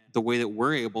 And the way that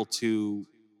we're able to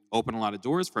open a lot of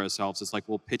doors for ourselves is like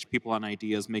we'll pitch people on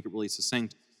ideas, make it really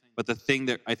succinct. But the thing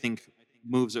that I think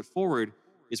moves it forward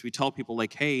is we tell people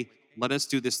like, hey, let us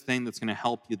do this thing that's going to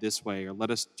help you this way, or let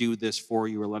us do this for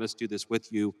you, or let us do this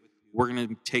with you. We're going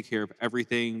to take care of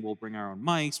everything. We'll bring our own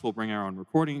mics. We'll bring our own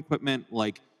recording equipment.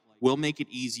 Like, we'll make it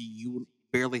easy. You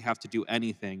barely have to do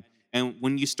anything. And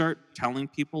when you start telling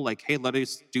people like, hey, let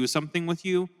us do something with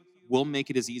you, we'll make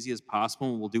it as easy as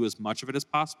possible and we'll do as much of it as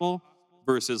possible,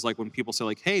 versus like when people say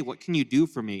like, hey, what can you do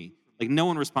for me? Like, no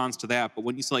one responds to that. But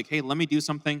when you say like, hey, let me do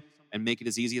something and make it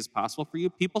as easy as possible for you,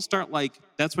 people start like,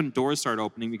 that's when doors start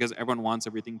opening, because everyone wants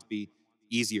everything to be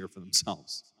easier for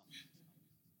themselves.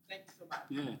 Thanks so much.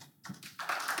 Yeah.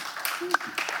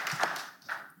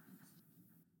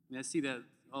 I see that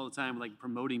all the time, like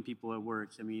promoting people at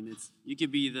work. I mean, you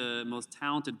could be the most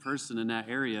talented person in that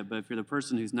area, but if you're the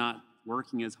person who's not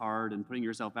working as hard and putting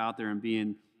yourself out there and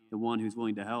being the one who's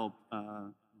willing to help,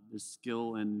 there's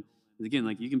skill. And again,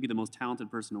 like, you can be the most talented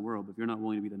person in the world, but if you're not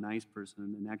willing to be the nice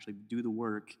person and actually do the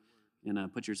work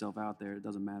and put yourself out there, it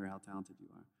doesn't matter how talented you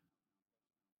are.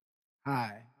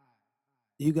 Hi.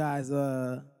 You guys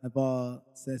have all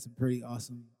said some pretty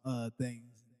awesome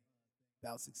things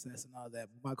about success and all that.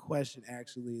 But my question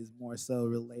actually is more so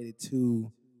related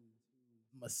to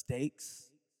mistakes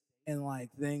and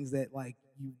like things that like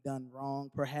you've done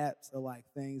wrong, perhaps, or like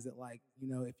things that like,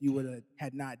 if you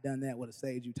had not done that, would have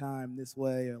saved you time this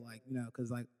way, or like,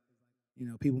 because like,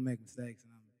 people make mistakes,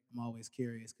 and I'm always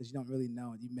curious because you don't really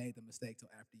know you made the mistake till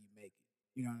after you make it.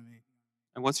 You know what I mean?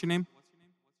 And what's your name?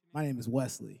 My name is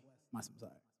Wesley. I'm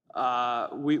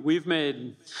sorry. We've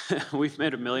made we've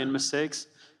made a million mistakes,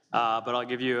 but I'll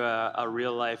give you a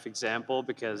real life example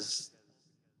because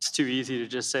it's too easy to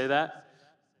just say that.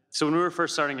 So when we were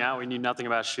first starting out, we knew nothing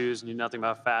about shoes, knew nothing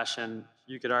about fashion.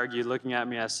 You could argue, looking at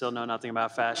me, I still know nothing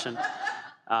about fashion.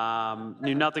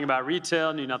 Knew nothing about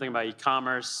retail, knew nothing about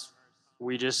e-commerce.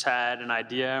 We just had an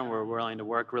idea and we're willing to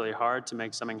work really hard to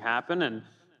make something happen. And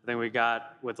I think we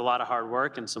got, with a lot of hard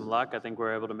work and some luck, I think we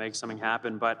were able to make something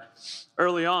happen. But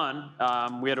early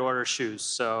on, we had to order shoes.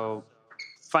 So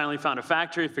finally found a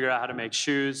factory, figured out how to make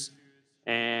shoes,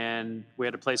 and we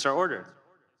had to place our order.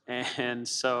 And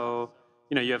so,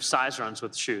 you have size runs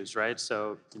with shoes, right?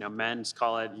 So, men's,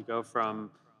 call it, you go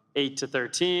from 8 to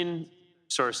 13,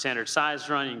 sort of standard size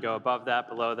run. You can go above that,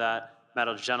 below that. Met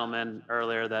a gentleman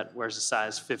earlier that wears a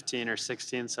size 15 or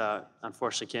 16, so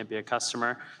unfortunately can't be a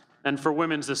customer. And for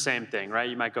women's, the same thing, right?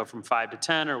 You might go from 5 to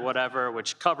 10 or whatever,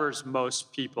 which covers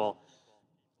most people.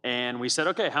 And we said,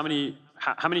 okay, how many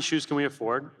shoes can we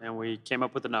afford? And we came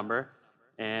up with a number.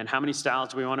 And how many styles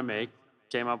do we want to make?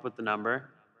 Came up with the number.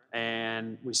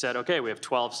 And we said, okay, we have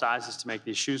 12 sizes to make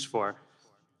these shoes for.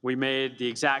 We made the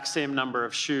exact same number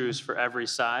of shoes for every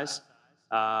size,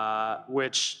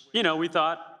 which, we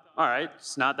thought, all right,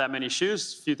 it's not that many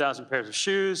shoes, a few thousand pairs of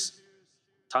shoes,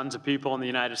 tons of people in the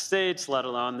United States, let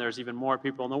alone there's even more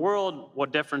people in the world.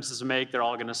 What difference does it make? They're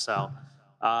all going to sell.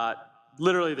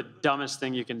 Literally the dumbest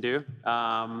thing you can do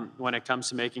when it comes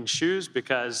to making shoes,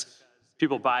 because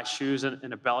people buy shoes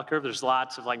in a bell curve. There's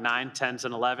lots of like 9, 10s,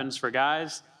 and 11s for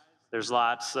guys. There's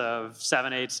lots of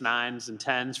 7, 8s, 9s, and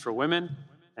 10s for women.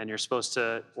 And you're supposed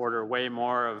to order way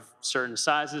more of certain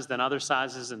sizes than other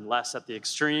sizes and less at the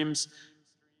extremes.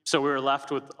 So we were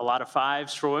left with a lot of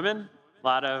 5s for women, a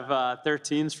lot of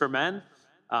 13s for men.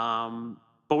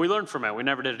 But we learned from it. We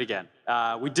never did it again.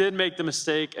 We did make the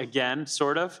mistake again,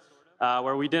 sort of,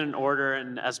 where we didn't order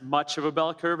in as much of a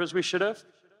bell curve as we should have.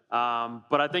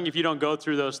 But I think if you don't go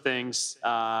through those things,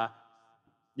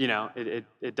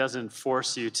 it doesn't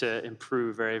force you to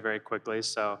improve very, very quickly.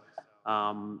 So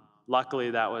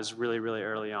luckily, that was really, really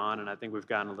early on, and I think we've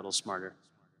gotten a little smarter.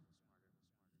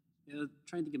 Yeah,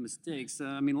 trying to think of mistakes.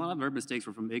 I mean, a lot of our mistakes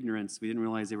were from ignorance. We didn't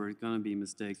realize they were going to be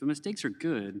mistakes. But mistakes are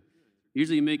good.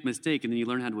 Usually you make a mistake and then you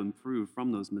learn how to improve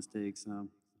from those mistakes.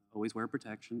 Always wear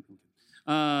protection.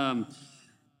 But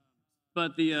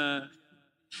the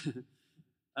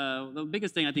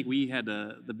biggest thing I think we had,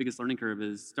 the biggest learning curve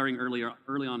is starting early on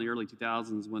in the early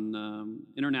 2000s when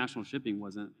international shipping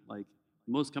wasn't like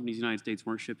most companies in the United States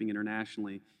weren't shipping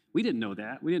internationally. We didn't know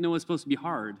that. We didn't know it was supposed to be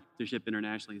hard to ship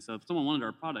internationally. So if someone wanted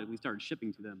our product, we started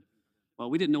shipping to them. Well,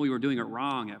 we didn't know we were doing it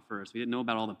wrong at first. We didn't know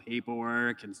about all the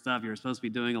paperwork and stuff you were supposed to be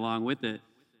doing along with it.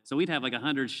 So we'd have like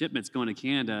 100 shipments going to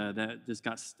Canada that just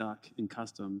got stuck in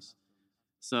customs.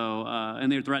 So, and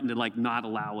they threatened to like not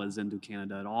allow us into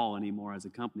Canada at all anymore as a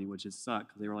company, which is sucked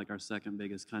because they were like our second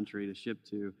biggest country to ship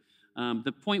to.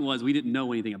 The point was we didn't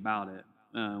know anything about it.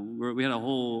 We had a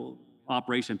whole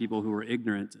operation of people who were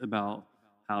ignorant about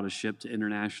how to ship to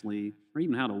internationally or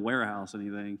even how to warehouse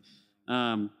anything.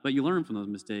 But you learn from those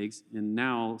mistakes, and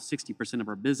now 60% of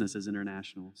our business is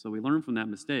international. So we learned from that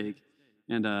mistake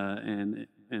and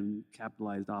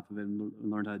capitalized off of it and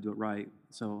learned how to do it right.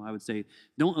 So I would say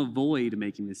don't avoid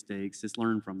making mistakes, just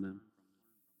learn from them.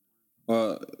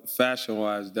 Well,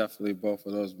 fashion-wise, definitely both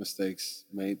of those mistakes,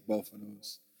 made both of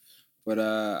those. But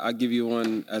I'll give you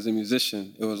one as a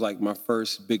musician. It was like my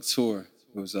first big tour.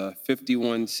 It was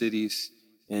 51 cities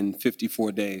in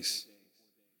 54 days.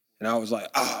 And I was like,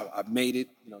 I made it.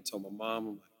 You know, told my mom,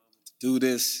 I'm like, to do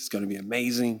this, it's going to be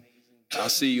amazing. I'll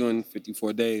see you in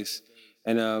 54 days.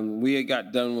 And we had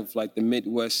got done with like the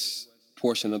Midwest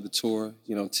portion of the tour,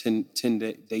 you know, 10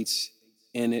 dates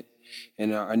in it.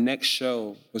 And our next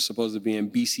show was supposed to be in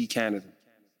BC, Canada.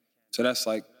 So that's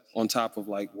like on top of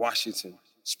like Washington,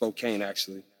 Spokane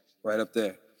actually, right up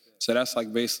there. So that's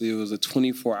like basically it was a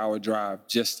 24-hour drive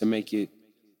just to make it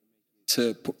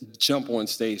to jump on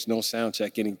stage, no sound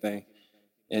check, anything.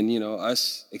 And, you know,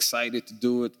 us excited to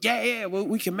do it. Yeah, well,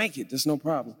 we can make it. There's no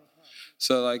problem.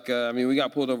 So, like, I mean, we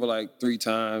got pulled over like 3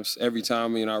 times. Every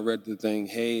time, you know, I read the thing,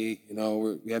 hey, you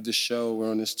know, we have this show, we're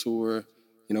on this tour.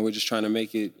 You know, we're just trying to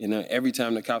make it. You know, every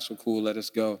time the cops were cool, let us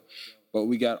go. But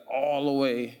we got all the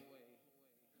way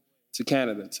to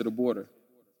Canada, to the border,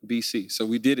 BC. So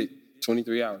we did it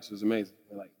 23 hours. It was amazing.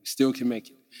 We're like, we still can make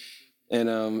it. And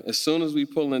as soon as we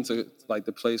pull into like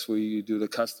the place where you do the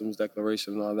customs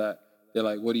declaration and all that, they're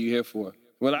like, what are you here for?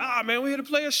 We're like, man, we're here to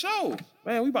play a show.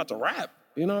 Man, we about to rap.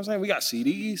 You know what I'm saying? We got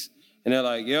CDs. And they're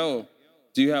like, yo,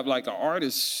 do you have like an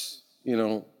artist, you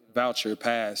know, voucher,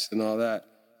 pass and all that?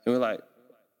 And we're like,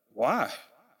 why?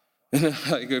 And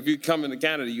like, if you come into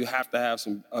Canada, you have to have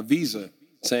a visa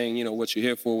saying, you know, what you're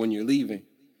here for when you're leaving.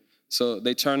 So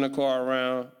they turn the car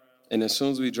around, and as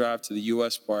soon as we drive to the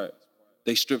U.S. part,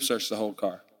 they strip search the whole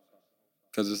car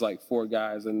because there's like 4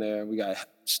 guys in there. We got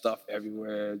stuff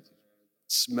everywhere,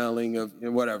 smelling of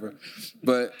whatever.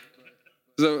 But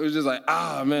so it was just like,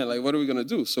 man, like, what are we going to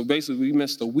do? So basically, we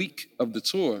missed a week of the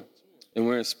tour, and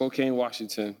we're in Spokane,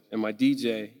 Washington. And my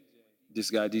DJ,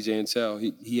 this guy, DJ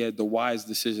Intel, he had the wise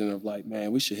decision of like,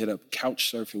 man, we should hit up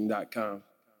couchsurfing.com. And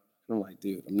I'm like,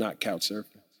 dude, I'm not couch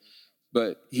surfing.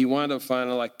 But he wound up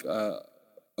finding like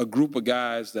a group of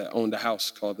guys that owned a house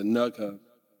called the Nug Hub.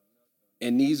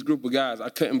 And these group of guys, I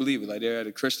couldn't believe it. Like, they're at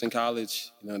a Christian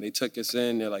college. You know, they took us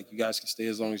in. They're like, you guys can stay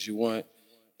as long as you want.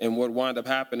 And what wound up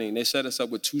happening, they set us up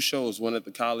with 2 shows, one at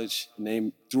the college, and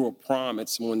they threw a prom at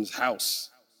someone's house.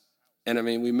 And I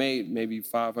mean, we made maybe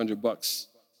 $500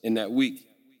 in that week.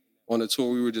 On the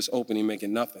tour, we were just opening,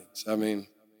 making nothing. So, I mean,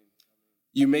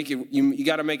 you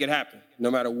got to make it happen. No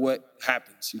matter what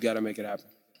happens, you got to make it happen.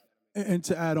 And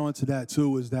to add on to that,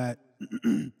 too, is that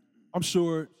I'm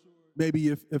sure maybe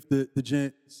if the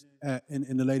gents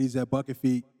and the ladies at Bucket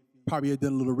Feet probably had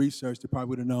done a little research, they probably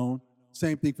would have known.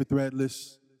 Same thing for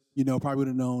Threadless, you know, probably would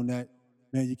have known that,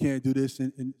 man, you can't do this.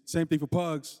 And same thing for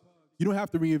Pugs. You don't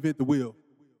have to reinvent the wheel.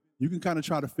 You can kind of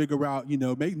try to figure out, you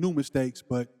know, make new mistakes,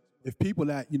 but if people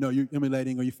that, you know, you're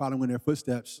emulating or you're following in their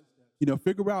footsteps, you know,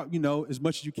 figure out, you know, as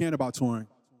much as you can about touring.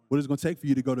 What it's going to take for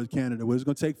you to go to Canada? What it's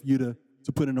going to take for you to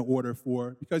put in an order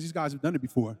for? Because these guys have done it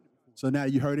before. So now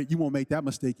you heard it. You won't make that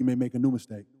mistake. You may make a new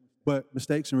mistake. But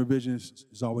mistakes and revisions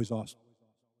is always awesome.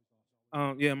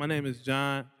 Yeah, my name is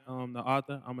John. I'm the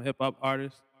author. I'm a hip-hop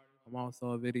artist. I'm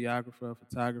also a videographer, a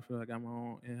photographer. I got my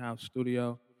own in-house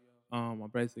studio. I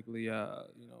basically,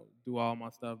 do all my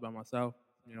stuff by myself,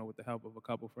 you know, with the help of a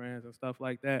couple friends and stuff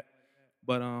like that.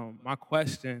 But my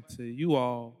question to you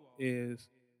all is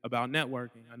about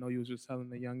networking. I know you was just telling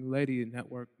the young lady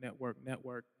network.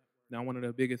 Now, one of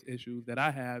the biggest issues that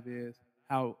I have is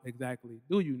how exactly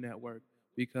do you network?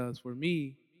 Because for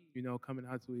me, coming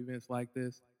out to events like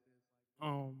this. I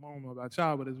don't know about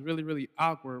y'all, but it's really, really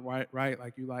awkward, right? Right?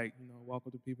 Like you walk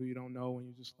up to people you don't know and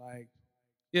you just like,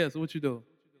 yeah, so what you do?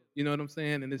 You know what I'm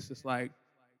saying? And it's just like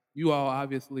you all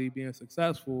obviously being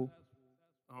successful,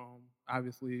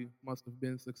 obviously must have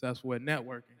been successful at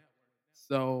networking.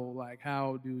 So like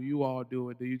how do you all do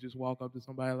it? Do you just walk up to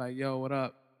somebody like, yo, what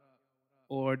up?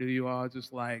 Or do you all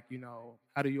just like,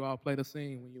 how do you all play the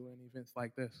scene when you're in events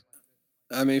like this?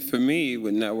 I mean, for me,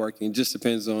 with networking, it just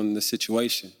depends on the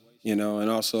situation, and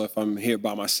also if I'm here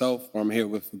by myself or I'm here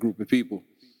with a group of people,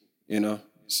 you know.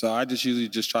 So I just usually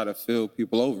just try to fill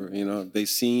people over, If they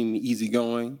seem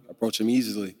easygoing, approach them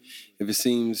easily. If it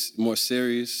seems more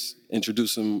serious,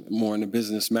 introduce them more in a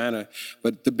business manner.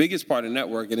 But the biggest part of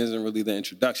networking isn't really the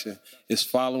introduction, it's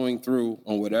following through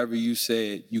on whatever you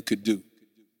said you could do.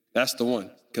 That's the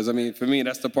one. Because, I mean, for me,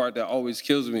 that's the part that always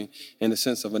kills me in the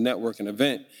sense of a networking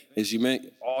event is you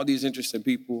meet all these interesting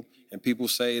people and people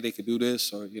say they could do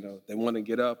this or, they want to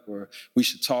get up or we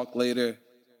should talk later.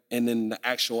 And then the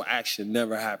actual action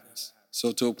never happens.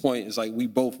 So to a point, it's like we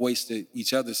both wasted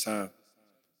each other's time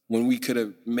when we could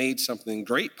have made something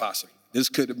great possible. This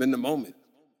could have been the moment.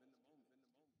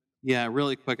 Yeah,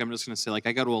 really quick, I'm just going to say, like,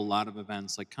 I go to a lot of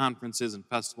events, like conferences and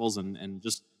festivals and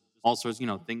just all sorts,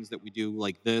 things that we do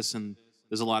like this. And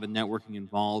there's a lot of networking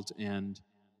involved. And,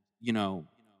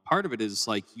 part of it is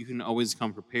like you can always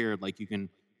come prepared. Like, you can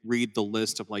read the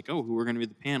list of, like, oh, who are going to be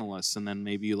the panelists. And then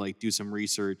maybe you, like, do some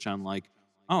research on, like,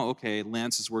 oh, okay,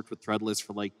 Lance has worked with Threadless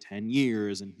for like 10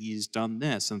 years and he's done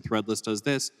this and Threadless does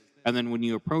this. And then when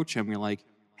you approach him, you're like,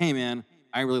 hey, man,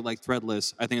 I really like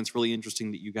Threadless. I think it's really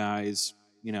interesting that you guys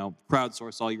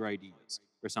crowdsource all your ideas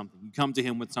or something. You come to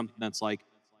him with something that's like,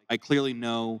 I clearly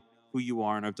know who you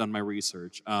are and I've done my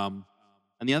research. And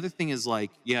the other thing is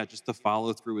like, yeah, just the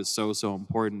follow through is so, so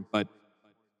important. But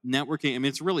networking, I mean,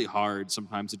 it's really hard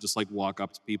sometimes to just like walk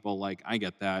up to people. Like, I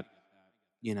get that,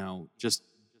 just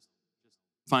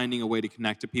finding a way to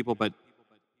connect to people. But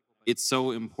it's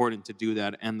so important to do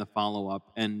that and the follow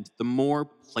up. And the more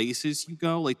places you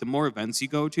go, like the more events you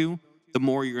go to, the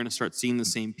more you're going to start seeing the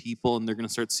same people and they're going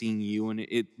to start seeing you. And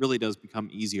it really does become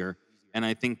easier. And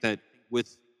I think that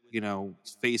with,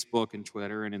 Facebook and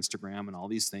Twitter and Instagram and all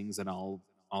these things that all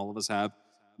of us have,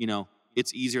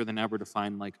 it's easier than ever to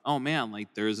find like, oh man,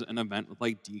 like there's an event with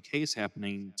like DKs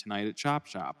happening tonight at Chop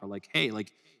Shop, or like, hey,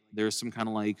 like there's some kind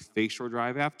of like Fake Shore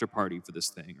Drive after party for this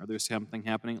thing, or there's something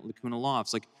happening at Lacuna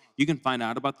Lofts. Like you can find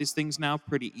out about these things now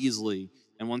pretty easily.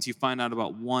 And once you find out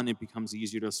about one, it becomes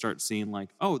easier to start seeing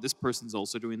like, oh, this person's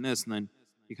also doing this. And then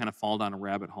you kind of fall down a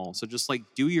rabbit hole. So just like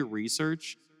do your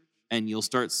research and you'll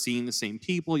start seeing the same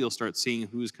people. You'll start seeing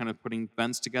who's kind of putting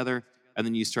events together. And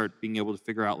then you start being able to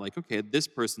figure out like, okay, this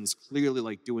person's clearly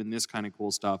like doing this kind of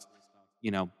cool stuff.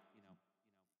 You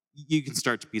can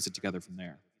start to piece it together from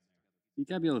there. You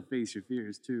gotta be able to face your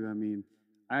fears too. I mean,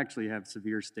 I actually have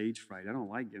severe stage fright. I don't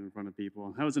like getting in front of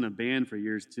people. I was in a band for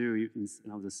years too, and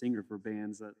I was a singer for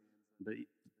bands. But the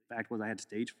fact was, I had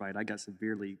stage fright. I got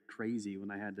severely crazy when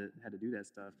I had to do that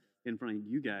stuff in front of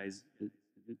you guys.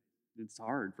 It's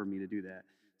hard for me to do that.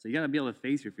 So you got to be able to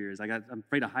face your fears. I'm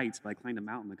afraid of heights, but I climbed a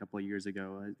mountain a couple of years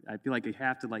ago. I feel like you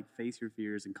have to like face your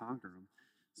fears and conquer them.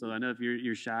 So I know if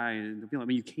you're shy and I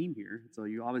mean you came here, so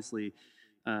you obviously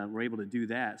were able to do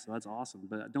that. So that's awesome.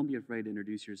 But don't be afraid to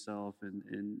introduce yourself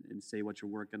and say what you're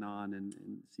working on and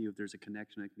see if there's a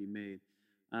connection that can be made.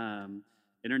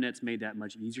 Internet's made that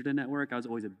much easier to network. I was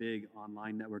always a big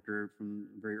online networker from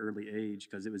a very early age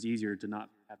because it was easier to not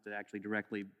have to actually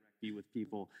directly be with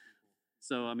people.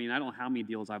 So, I mean, I don't know how many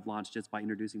deals I've launched just by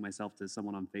introducing myself to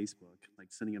someone on Facebook, like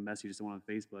sending a message to someone on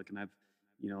Facebook. And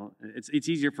it's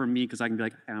easier for me because I can be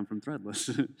like, hey, I'm from Threadless.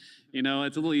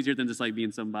 It's a little easier than just like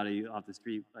being somebody off the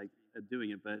street, like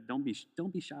doing it. But don't be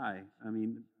shy. I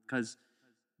mean, because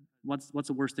what's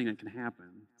the worst thing that can happen?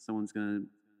 Someone's going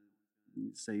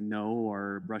to say no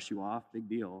or brush you off. Big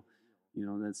deal.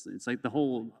 It's like the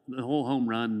whole home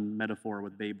run metaphor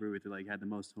with Babe Ruth. Like had the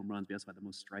most home runs, but he also had the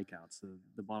most strikeouts. So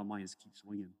the bottom line is keep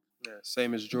swinging. Yeah,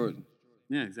 same as Jordan.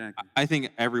 Yeah, exactly. I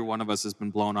think every one of us has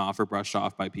been blown off or brushed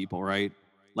off by people, right?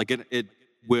 Like it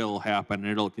will happen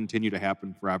and it'll continue to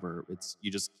happen forever.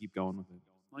 You just keep going with it.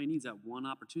 All you need is that one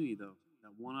opportunity, though.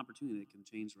 That one opportunity that can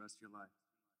change the rest of your life.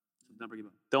 So never give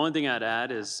up. The only thing I'd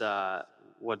add is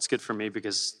what's good for me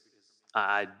because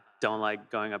I don't like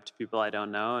going up to people I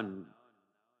don't know, and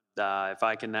if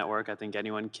I can network, I think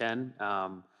anyone can.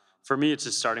 For me, it's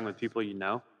just starting with people you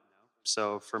know.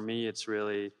 So for me, it's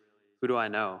really, who do I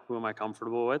know? Who am I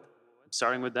comfortable with?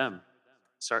 Starting with them.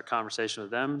 Start conversation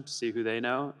with them, see who they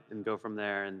know, and go from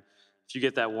there. And if you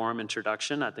get that warm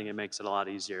introduction, I think it makes it a lot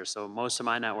easier. So most of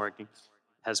my networking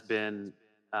has been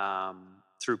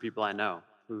through people I know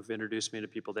who've introduced me to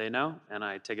people they know, and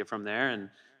I take it from there. And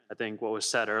I think what was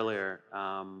said earlier,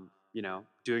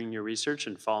 doing your research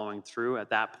and following through at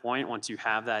that point, once you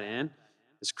have that in,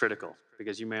 is critical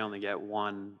because you may only get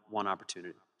one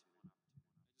opportunity.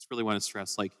 Just really want to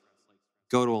stress, like,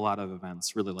 go to a lot of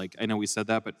events. Really, like, I know we said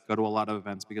that, but go to a lot of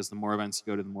events, because the more events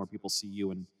you go to, the more people see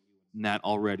you, and that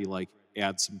already like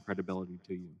adds some credibility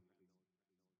to you.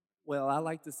 Well, I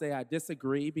like to say I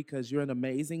disagree because you're an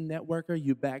amazing networker.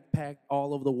 You backpack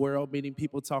all over the world, meeting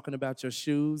people, talking about your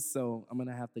shoes. So I'm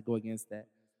gonna have to go against that.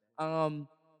 Um,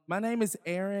 my name is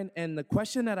Aaron, and the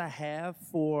question that I have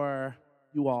for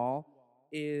you all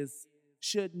is: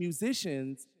 should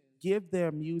musicians give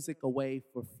their music away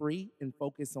for free and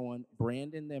focus on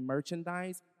branding their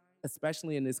merchandise,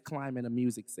 especially in this climate of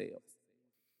music sales?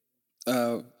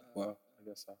 Well, I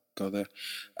guess I'll go there.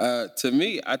 To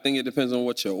me, I think it depends on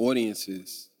what your audience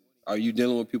is. Are you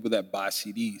dealing with people that buy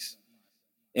CDs?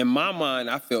 In my mind,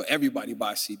 I feel everybody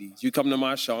buys CDs. You come to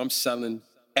my show, I'm selling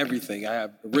everything. I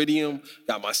have Iridium,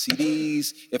 got my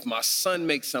CDs. If my son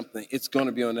makes something, it's going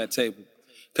to be on that table.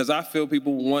 Because I feel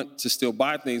people want to still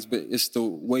buy things, but it's the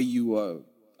way you,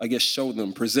 I guess, show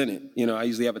them, present it. You know, I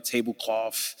usually have a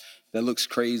tablecloth that looks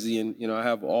crazy, and, you know, I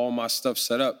have all my stuff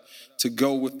set up to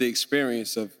go with the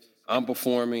experience of I'm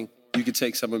performing, you can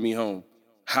take some of me home.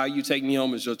 How you take me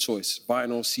home is your choice.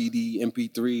 Vinyl, CD,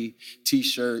 MP3,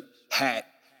 T-shirt, hat.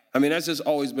 I mean, that's just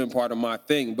always been part of my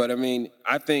thing. But I mean,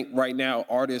 I think right now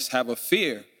artists have a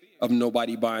fear of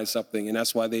nobody buying something, and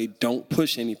that's why they don't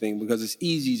push anything, because it's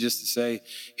easy just to say,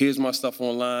 here's my stuff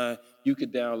online, you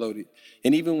could download it.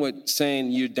 And even with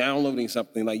saying you're downloading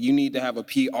something, like, you need to have a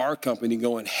PR company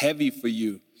going heavy for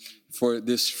you for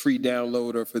this free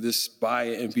download or for this buy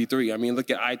an MP3. I mean, look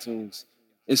at iTunes.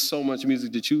 It's so much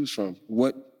music to choose from.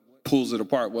 What pulls it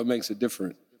apart? What makes it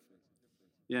different?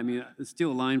 Yeah, I mean,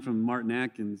 steal a line from Martin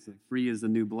Atkins, "Free is the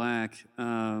new black."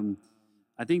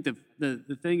 I think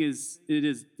the thing is, it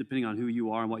is depending on who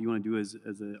you are and what you want to do as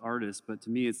an artist. But to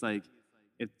me, it's like,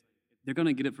 if they're going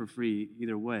to get it for free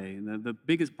either way. And the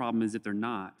biggest problem is if they're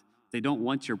not. If they don't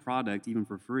want your product even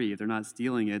for free, if they're not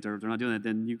stealing it or if they're not doing it,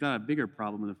 then you've got a bigger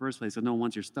problem in the first place. So no one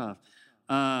wants your stuff.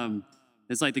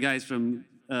 It's like the guys from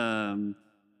Game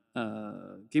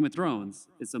of Thrones.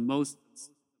 It's the most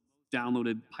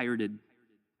downloaded, pirated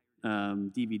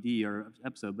DVD or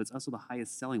episode, but it's also the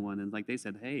highest selling one. And like they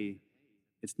said, hey,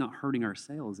 it's not hurting our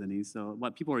sales any. So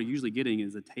what people are usually getting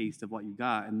is a taste of what you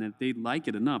got. And if they like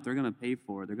it enough, they're going to pay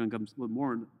for it. They're going to come,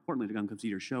 more importantly, they're going to come see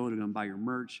your show. They're going to buy your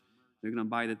merch. They're going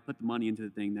to put the money into the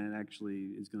thing that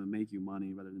actually is going to make you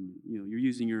money, rather than, you're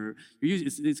using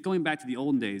it's going back to the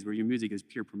olden days where your music is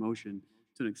pure promotion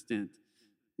to an extent.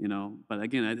 But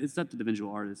again, it's up to the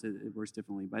individual artist. It works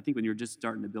differently. But I think when you're just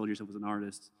starting to build yourself as an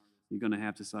artist, you're going to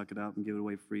have to suck it up and give it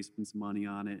away free, spend some money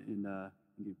on it, and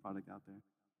get your product out there.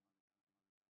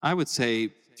 I would say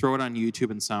throw it on YouTube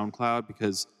and SoundCloud,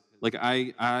 because like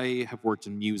I have worked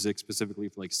in music specifically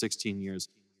for like 16 years.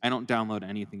 I don't download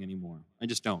anything anymore. I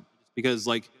just don't, because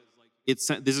like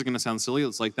this is going to sound silly.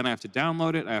 It's like, then I have to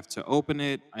download it, I have to open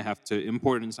it, I have to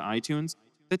import it into iTunes.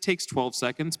 That takes 12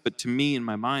 seconds, but to me in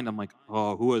my mind, I'm like,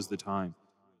 oh, who has the time?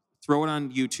 Throw it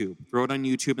on YouTube. Throw it on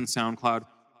YouTube and SoundCloud.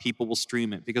 People will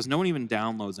stream it, because no one even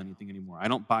downloads anything anymore. I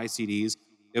don't buy CDs.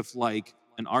 If like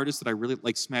an artist that I really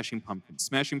like, Smashing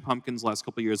Pumpkins, last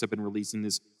couple of years have been releasing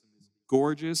this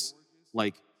gorgeous,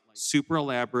 like super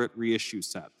elaborate reissue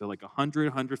set. They're like $100,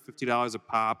 $150 a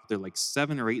pop. They're like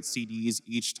 7 or 8 CDs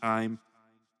each time.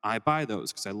 I buy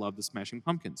those because I love the Smashing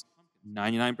Pumpkins.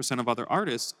 99% of other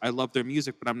artists, I love their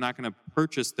music, but I'm not going to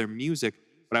purchase their music,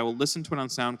 but I will listen to it on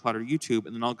SoundCloud or YouTube,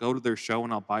 and then I'll go to their show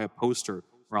and I'll buy a poster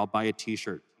or I'll buy a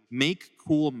t-shirt. Make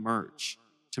cool merch.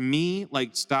 To me, like,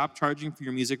 stop charging for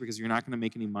your music, because you're not going to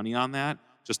make any money on that.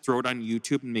 Just throw it on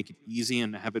YouTube and make it easy,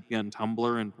 and have it be on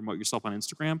Tumblr and promote yourself on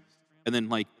Instagram. And then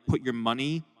like put your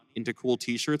money into cool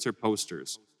t-shirts or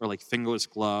posters or like fingerless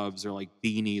gloves or like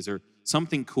beanies or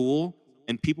something cool.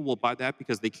 And people will buy that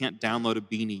because they can't download a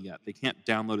beanie yet. They can't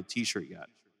download a t-shirt yet.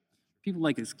 People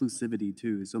like exclusivity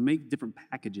too, so make different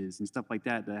packages and stuff like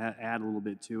that to add a little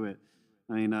bit to it.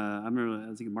 I mean, I remember, I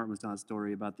was thinking Martin was telling a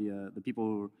story about the people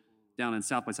who were down in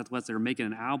South by Southwest. They were making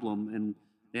an album,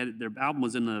 and their album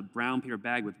was in a brown paper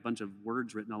bag with a bunch of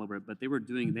words written all over it. But they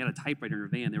had a typewriter in their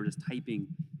van. They were just typing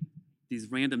these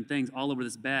random things all over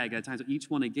this bag at a time. So each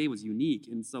one they gave was unique.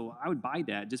 And so I would buy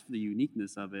that just for the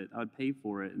uniqueness of it. I would pay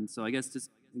for it. And so I guess just,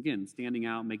 again, standing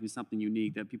out, making something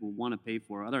unique that people want to pay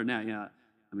for. Other than that, yeah,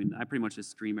 I mean, I pretty much just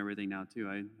stream everything now too.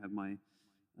 I have my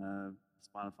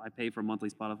Spotify. I pay for a monthly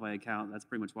Spotify account. That's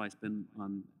pretty much what I spend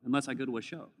on, unless I go to a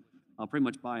show. I'll pretty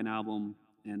much buy an album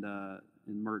and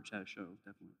merch at a show,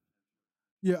 definitely.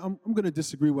 Yeah, I'm going to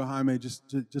disagree with Jaime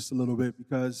just a little bit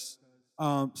because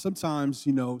sometimes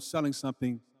selling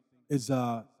something is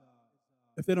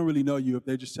if they don't really know you, if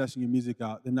they're just testing your music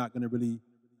out, they're not going to really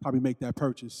probably make that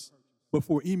purchase. But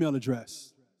for email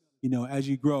address, as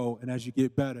you grow and as you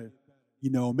get better,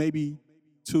 maybe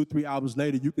 2-3 albums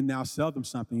later, you can now sell them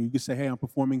something. You can say, hey, I'm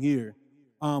performing here.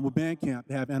 With Bandcamp,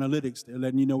 they have analytics. They're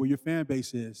letting you know where your fan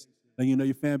base is. Letting you know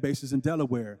your fan base is in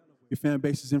Delaware. Your fan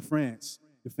base is in France.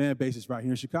 Your fan base is right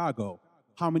here in Chicago.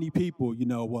 How many people,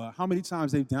 how many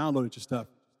times they've downloaded your stuff.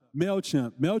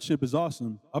 MailChimp is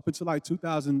awesome. Up until like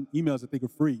 2,000 emails, I think, are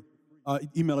free.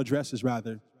 Email addresses,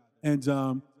 rather. And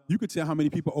you could tell how many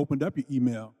people opened up your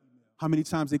email, how many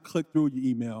times they clicked through your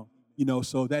email.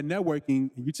 So that networking,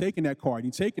 and you're taking that card,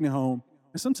 you're taking it home.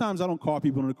 And sometimes I don't call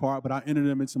people on the card, but I enter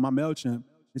them into my MailChimp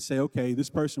and say, okay, this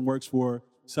person works for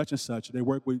such and such. They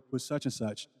work with such and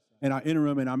such. And I enter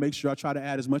them and I make sure I try to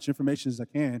add as much information as I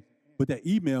can. But that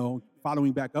email,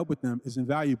 following back up with them, is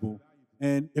invaluable.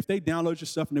 And if they download your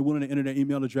stuff and they're willing to enter their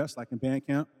email address, like in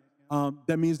Bandcamp,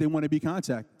 that means they want to be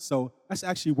contacted. So that's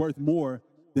actually worth more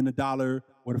than the $1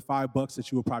 or the $5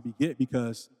 that you will probably get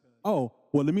because, oh,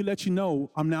 well, let me let you know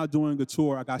I'm now doing a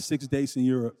tour. I got 6 dates in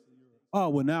Europe. Oh,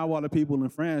 well, now all the people in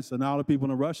France and all the people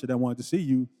in Russia that wanted to see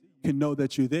you can know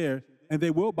that you're there, and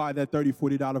they will buy that $30,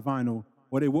 $40 vinyl,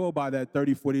 or they will buy that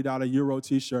 $30, $40 Euro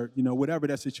t-shirt, whatever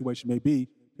that situation may be,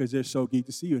 because they're so geeked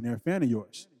to see you and they're a fan of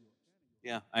yours.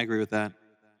 Yeah, I agree with that.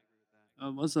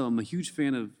 Also, I'm a huge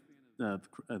fan of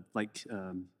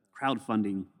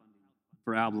crowdfunding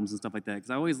for albums and stuff like that, because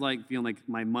I always like feeling like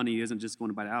my money isn't just going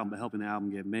to buy the album, but helping the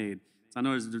album get made. So I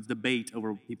know there's debate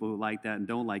over people who like that and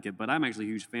don't like it, but I'm actually a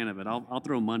huge fan of it. I'll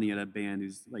throw money at a band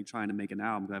who's like trying to make an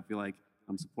album because I feel like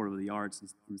I'm supportive of the arts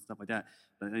and stuff like that.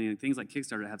 But things like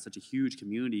Kickstarter have such a huge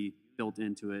community built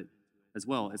into it as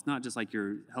well. It's not just like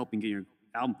you're helping get your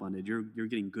album funded; you're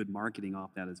getting good marketing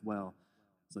off that as well.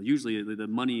 So usually the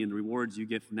money and the rewards you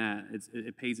get from that,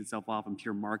 it pays itself off in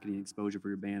pure marketing exposure for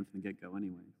your band from the get-go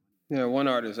anyway. Yeah, one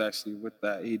artist actually with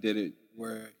that, he did it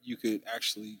where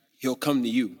he'll come to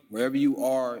you, wherever you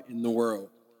are in the world,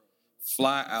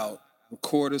 fly out,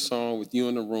 record a song with you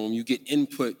in the room, you get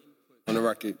input on the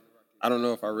record. I don't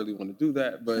know if I really want to do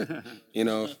that, but,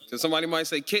 because somebody might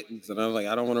say kittens, and I'm like,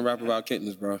 I don't want to rap about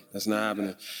kittens, bro. That's not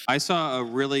happening. I saw a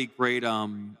really great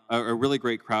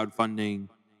crowdfunding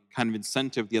kind of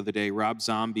incentive the other day. Rob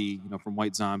Zombie, from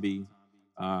White Zombie,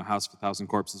 House of a Thousand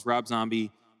Corpses. Rob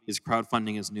Zombie is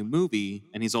crowdfunding his new movie,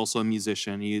 and he's also a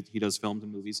musician. He does films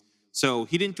and movies. So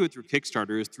he didn't do it through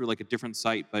Kickstarter. It was through like a different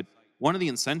site. But one of the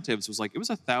incentives was like, it was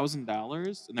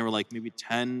 $1,000, and there were like maybe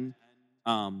 10,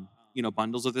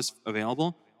 bundles of this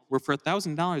available. Where for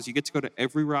 $1,000, you get to go to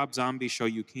every Rob Zombie show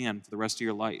you can for the rest of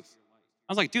your life.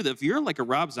 I was like, dude, if you're like a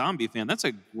Rob Zombie fan, that's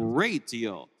a great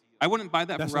deal. I wouldn't buy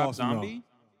that That's for Rob awesome, Zombie. though.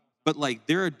 But like,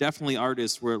 there are definitely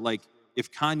artists where like,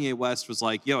 if Kanye West was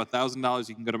like, yo, $1,000,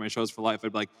 you can go to my shows for life,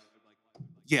 I'd be like,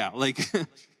 yeah, like,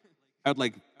 I'd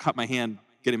like cut my hand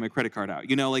getting my credit card out,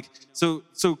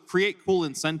 so create cool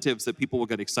incentives that people will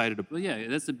get excited about. Well, yeah,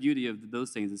 that's the beauty of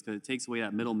those things, is because it takes away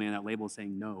that middleman, that label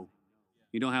saying no.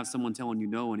 You don't have someone telling you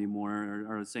no anymore,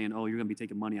 or saying, oh, you're going to be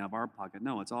taking money out of our pocket.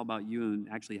 No, it's all about you and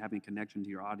actually having a connection to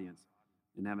your audience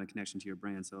and having a connection to your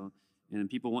brand. So, and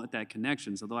people want that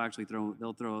connection, so they'll actually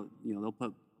they'll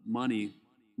put money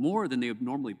more than they would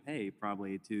normally pay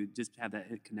probably to just have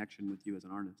that connection with you as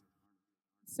an artist.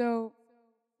 So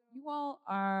you all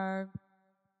are,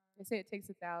 they say it takes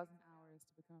 1,000 hours to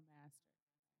become a master.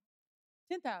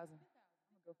 10,000. I'm going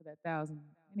to go for that 1,000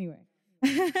 anyway.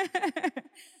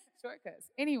 Shortcuts.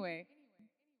 Anyway,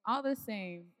 all the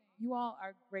same, you all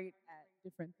are great at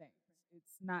different things.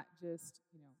 It's not just,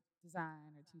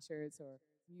 design or t-shirts or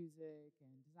music and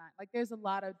design. Like there's a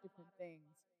lot of different things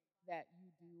that you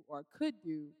do or could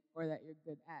do or that you're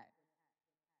good at.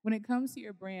 When it comes to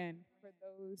your brand, for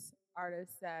those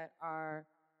artists that are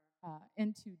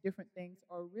into different things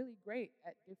or really great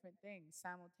at different things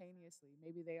simultaneously,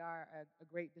 maybe they are a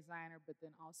great designer but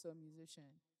then also a musician,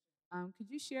 could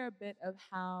you share a bit of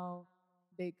how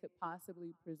they could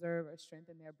possibly preserve or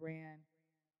strengthen their brand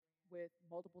with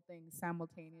multiple things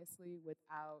simultaneously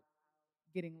without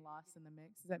getting lost in the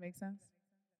mix? Does that make sense?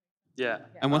 Yeah.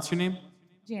 And what's your name?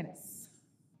 Janice.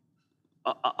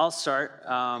 I'll start.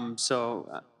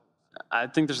 I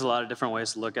think there's a lot of different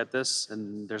ways to look at this,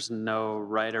 and there's no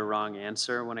right or wrong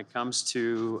answer. When it comes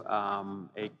to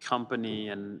a company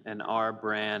and our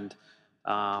brand,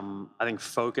 I think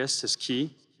focus is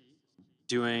key.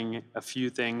 Doing a few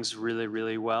things really,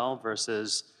 really well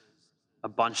versus a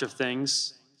bunch of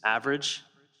things average.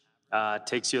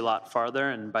 takes you a lot farther.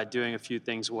 And by doing a few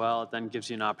things well, it then gives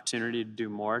you an opportunity to do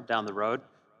more down the road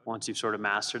once you've sort of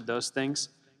mastered those things.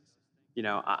 You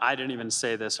know, I didn't even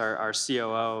say this. Our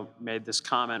COO made this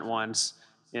comment once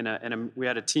we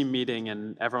had a team meeting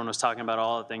and everyone was talking about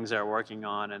all the things they're working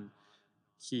on. And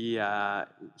he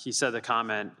said the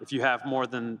comment, if you have more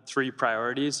than 3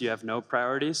 priorities, you have no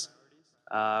priorities,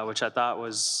 which I thought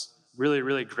was really,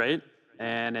 really great.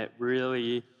 And it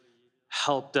really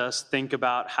helped us think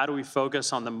about how do we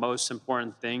focus on the most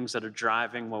important things that are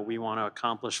driving what we want to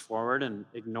accomplish forward and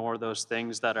ignore those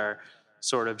things that are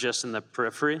sort of just in the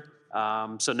periphery.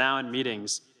 So now in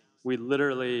meetings, we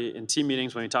literally, in team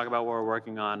meetings, when we talk about what we're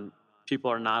working on,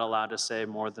 people are not allowed to say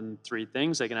more than 3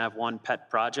 things. They can have 1 pet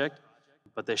project,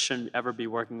 but they shouldn't ever be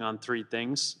working on 3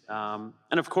 things. And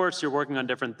of course, you're working on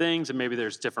different things, and maybe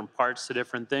there's different parts to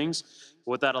different things.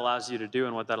 What that allows you to do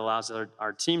and what that allows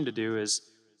our team to do is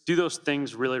do those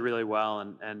things really, really well.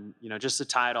 And you know, just to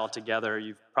tie it all together,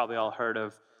 you've probably all heard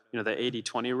of, you know, the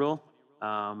 80-20 rule.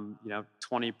 You know,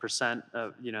 20%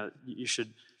 of, you know,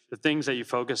 the things that you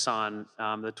focus on,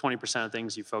 the 20% of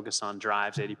things you focus on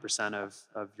drives 80%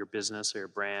 of your business or your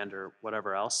brand or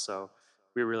whatever else. So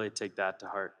we really take that to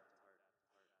heart.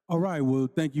 All right. Well,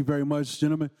 thank you very much,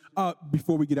 gentlemen.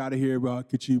 Before we get out of here,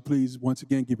 could you please once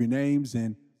again give your names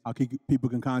and how people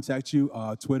can contact you?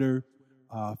 Twitter,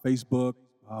 Facebook,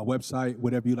 website,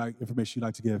 whatever you like, information you'd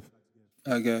like to give.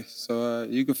 Okay, so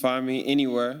you can find me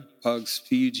anywhere, Pugs,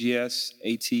 PUGS,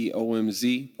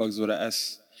 Pugs with an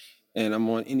S. And I'm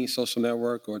on any social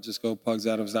network or just go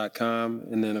pugsadams.com.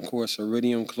 And then, of course,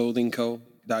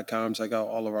 iridiumclothingco.com. Check out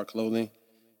all of our clothing.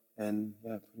 And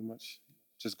yeah, pretty much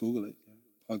just Google it.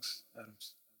 Pugs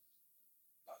Adams.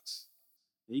 Pugs.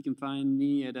 You can find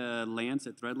me at Lance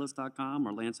at threadless.com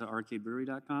or Lance at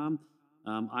arcadebrewery.com.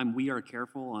 I'm We Are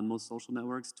Careful on most social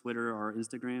networks, Twitter or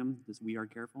Instagram, just We Are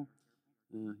Careful.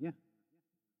 Yeah,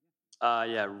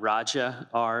 Raja,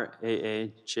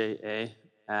 Raaja,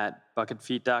 at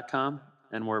bucketfeet.com.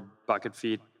 And we're Bucket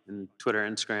Feet in Twitter,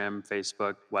 Instagram,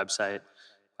 Facebook, website.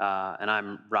 And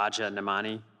I'm Raja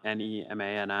Nemani,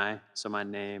 Nemani. So my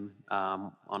name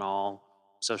on all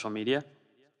social media.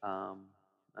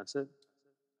 That's it.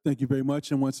 Thank you very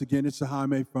much. And once again, it's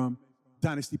Jaime from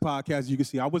Dynasty Podcast. You can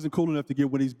see I wasn't cool enough to get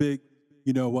one of these big,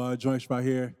 joints right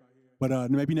here.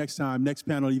 But maybe next time, next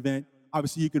panel event.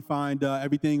 Obviously, you can find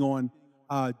everything on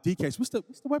DKs. What's the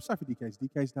website for DKs?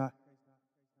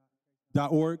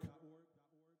 DKs.org.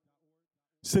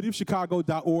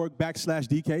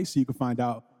 cityofchicago.org/DK, so you can find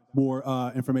out more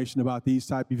information about these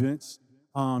type events.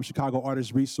 Chicago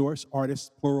Artist Resource, artists,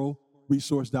 plural,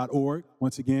 resource.org.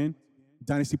 Once again,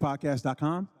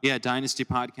 dynastypodcast.com. Yeah,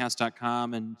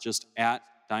 dynastypodcast.com and just at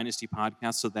Dynasty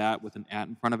Podcast, so that with an at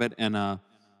in front of it. And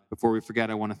before we forget,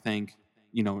 I want to thank,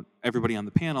 everybody on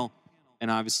the panel, and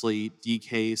obviously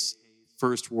DK's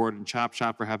First Ward and Chop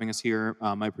Shop for having us here.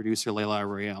 My producer, Layla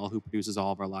Royale, who produces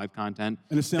all of our live content.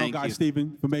 And the sound guy,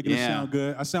 Steven, for making it sound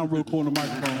good. I sound real cool on the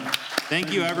microphone.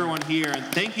 Thank you, everyone here. And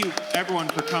thank you, everyone,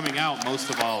 for coming out, most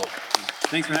of all.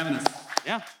 Thanks for having us.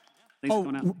 Yeah. Thanks for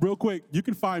coming out. Real quick, you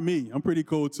can find me. I'm pretty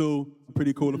cool, too. I'm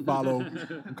pretty cool to follow.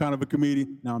 I'm kind of a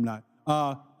comedian. No, I'm not.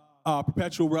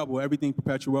 Perpetual Rebel, everything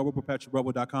Perpetual Rebel,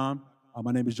 perpetualrebel.com.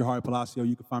 My name is Jahari Palacio.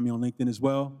 You can find me on LinkedIn as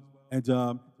well. And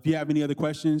if you have any other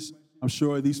questions, I'm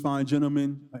sure these fine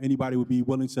gentlemen, anybody would be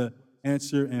willing to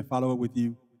answer and follow up with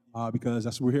you because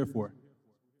that's what we're here for.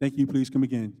 Thank you. Please come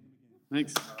again.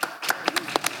 Thanks.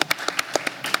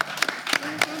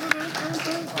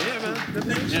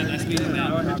 Yeah, nice meeting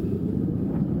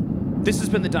you. This has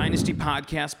been the Dynasty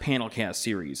Podcast Panelcast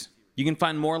series. You can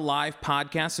find more live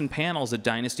podcasts and panels at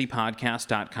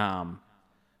dynastypodcast.com.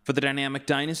 For the Dynamic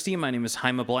Dynasty, my name is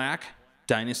Jaime Black.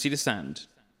 Dynasty Descend.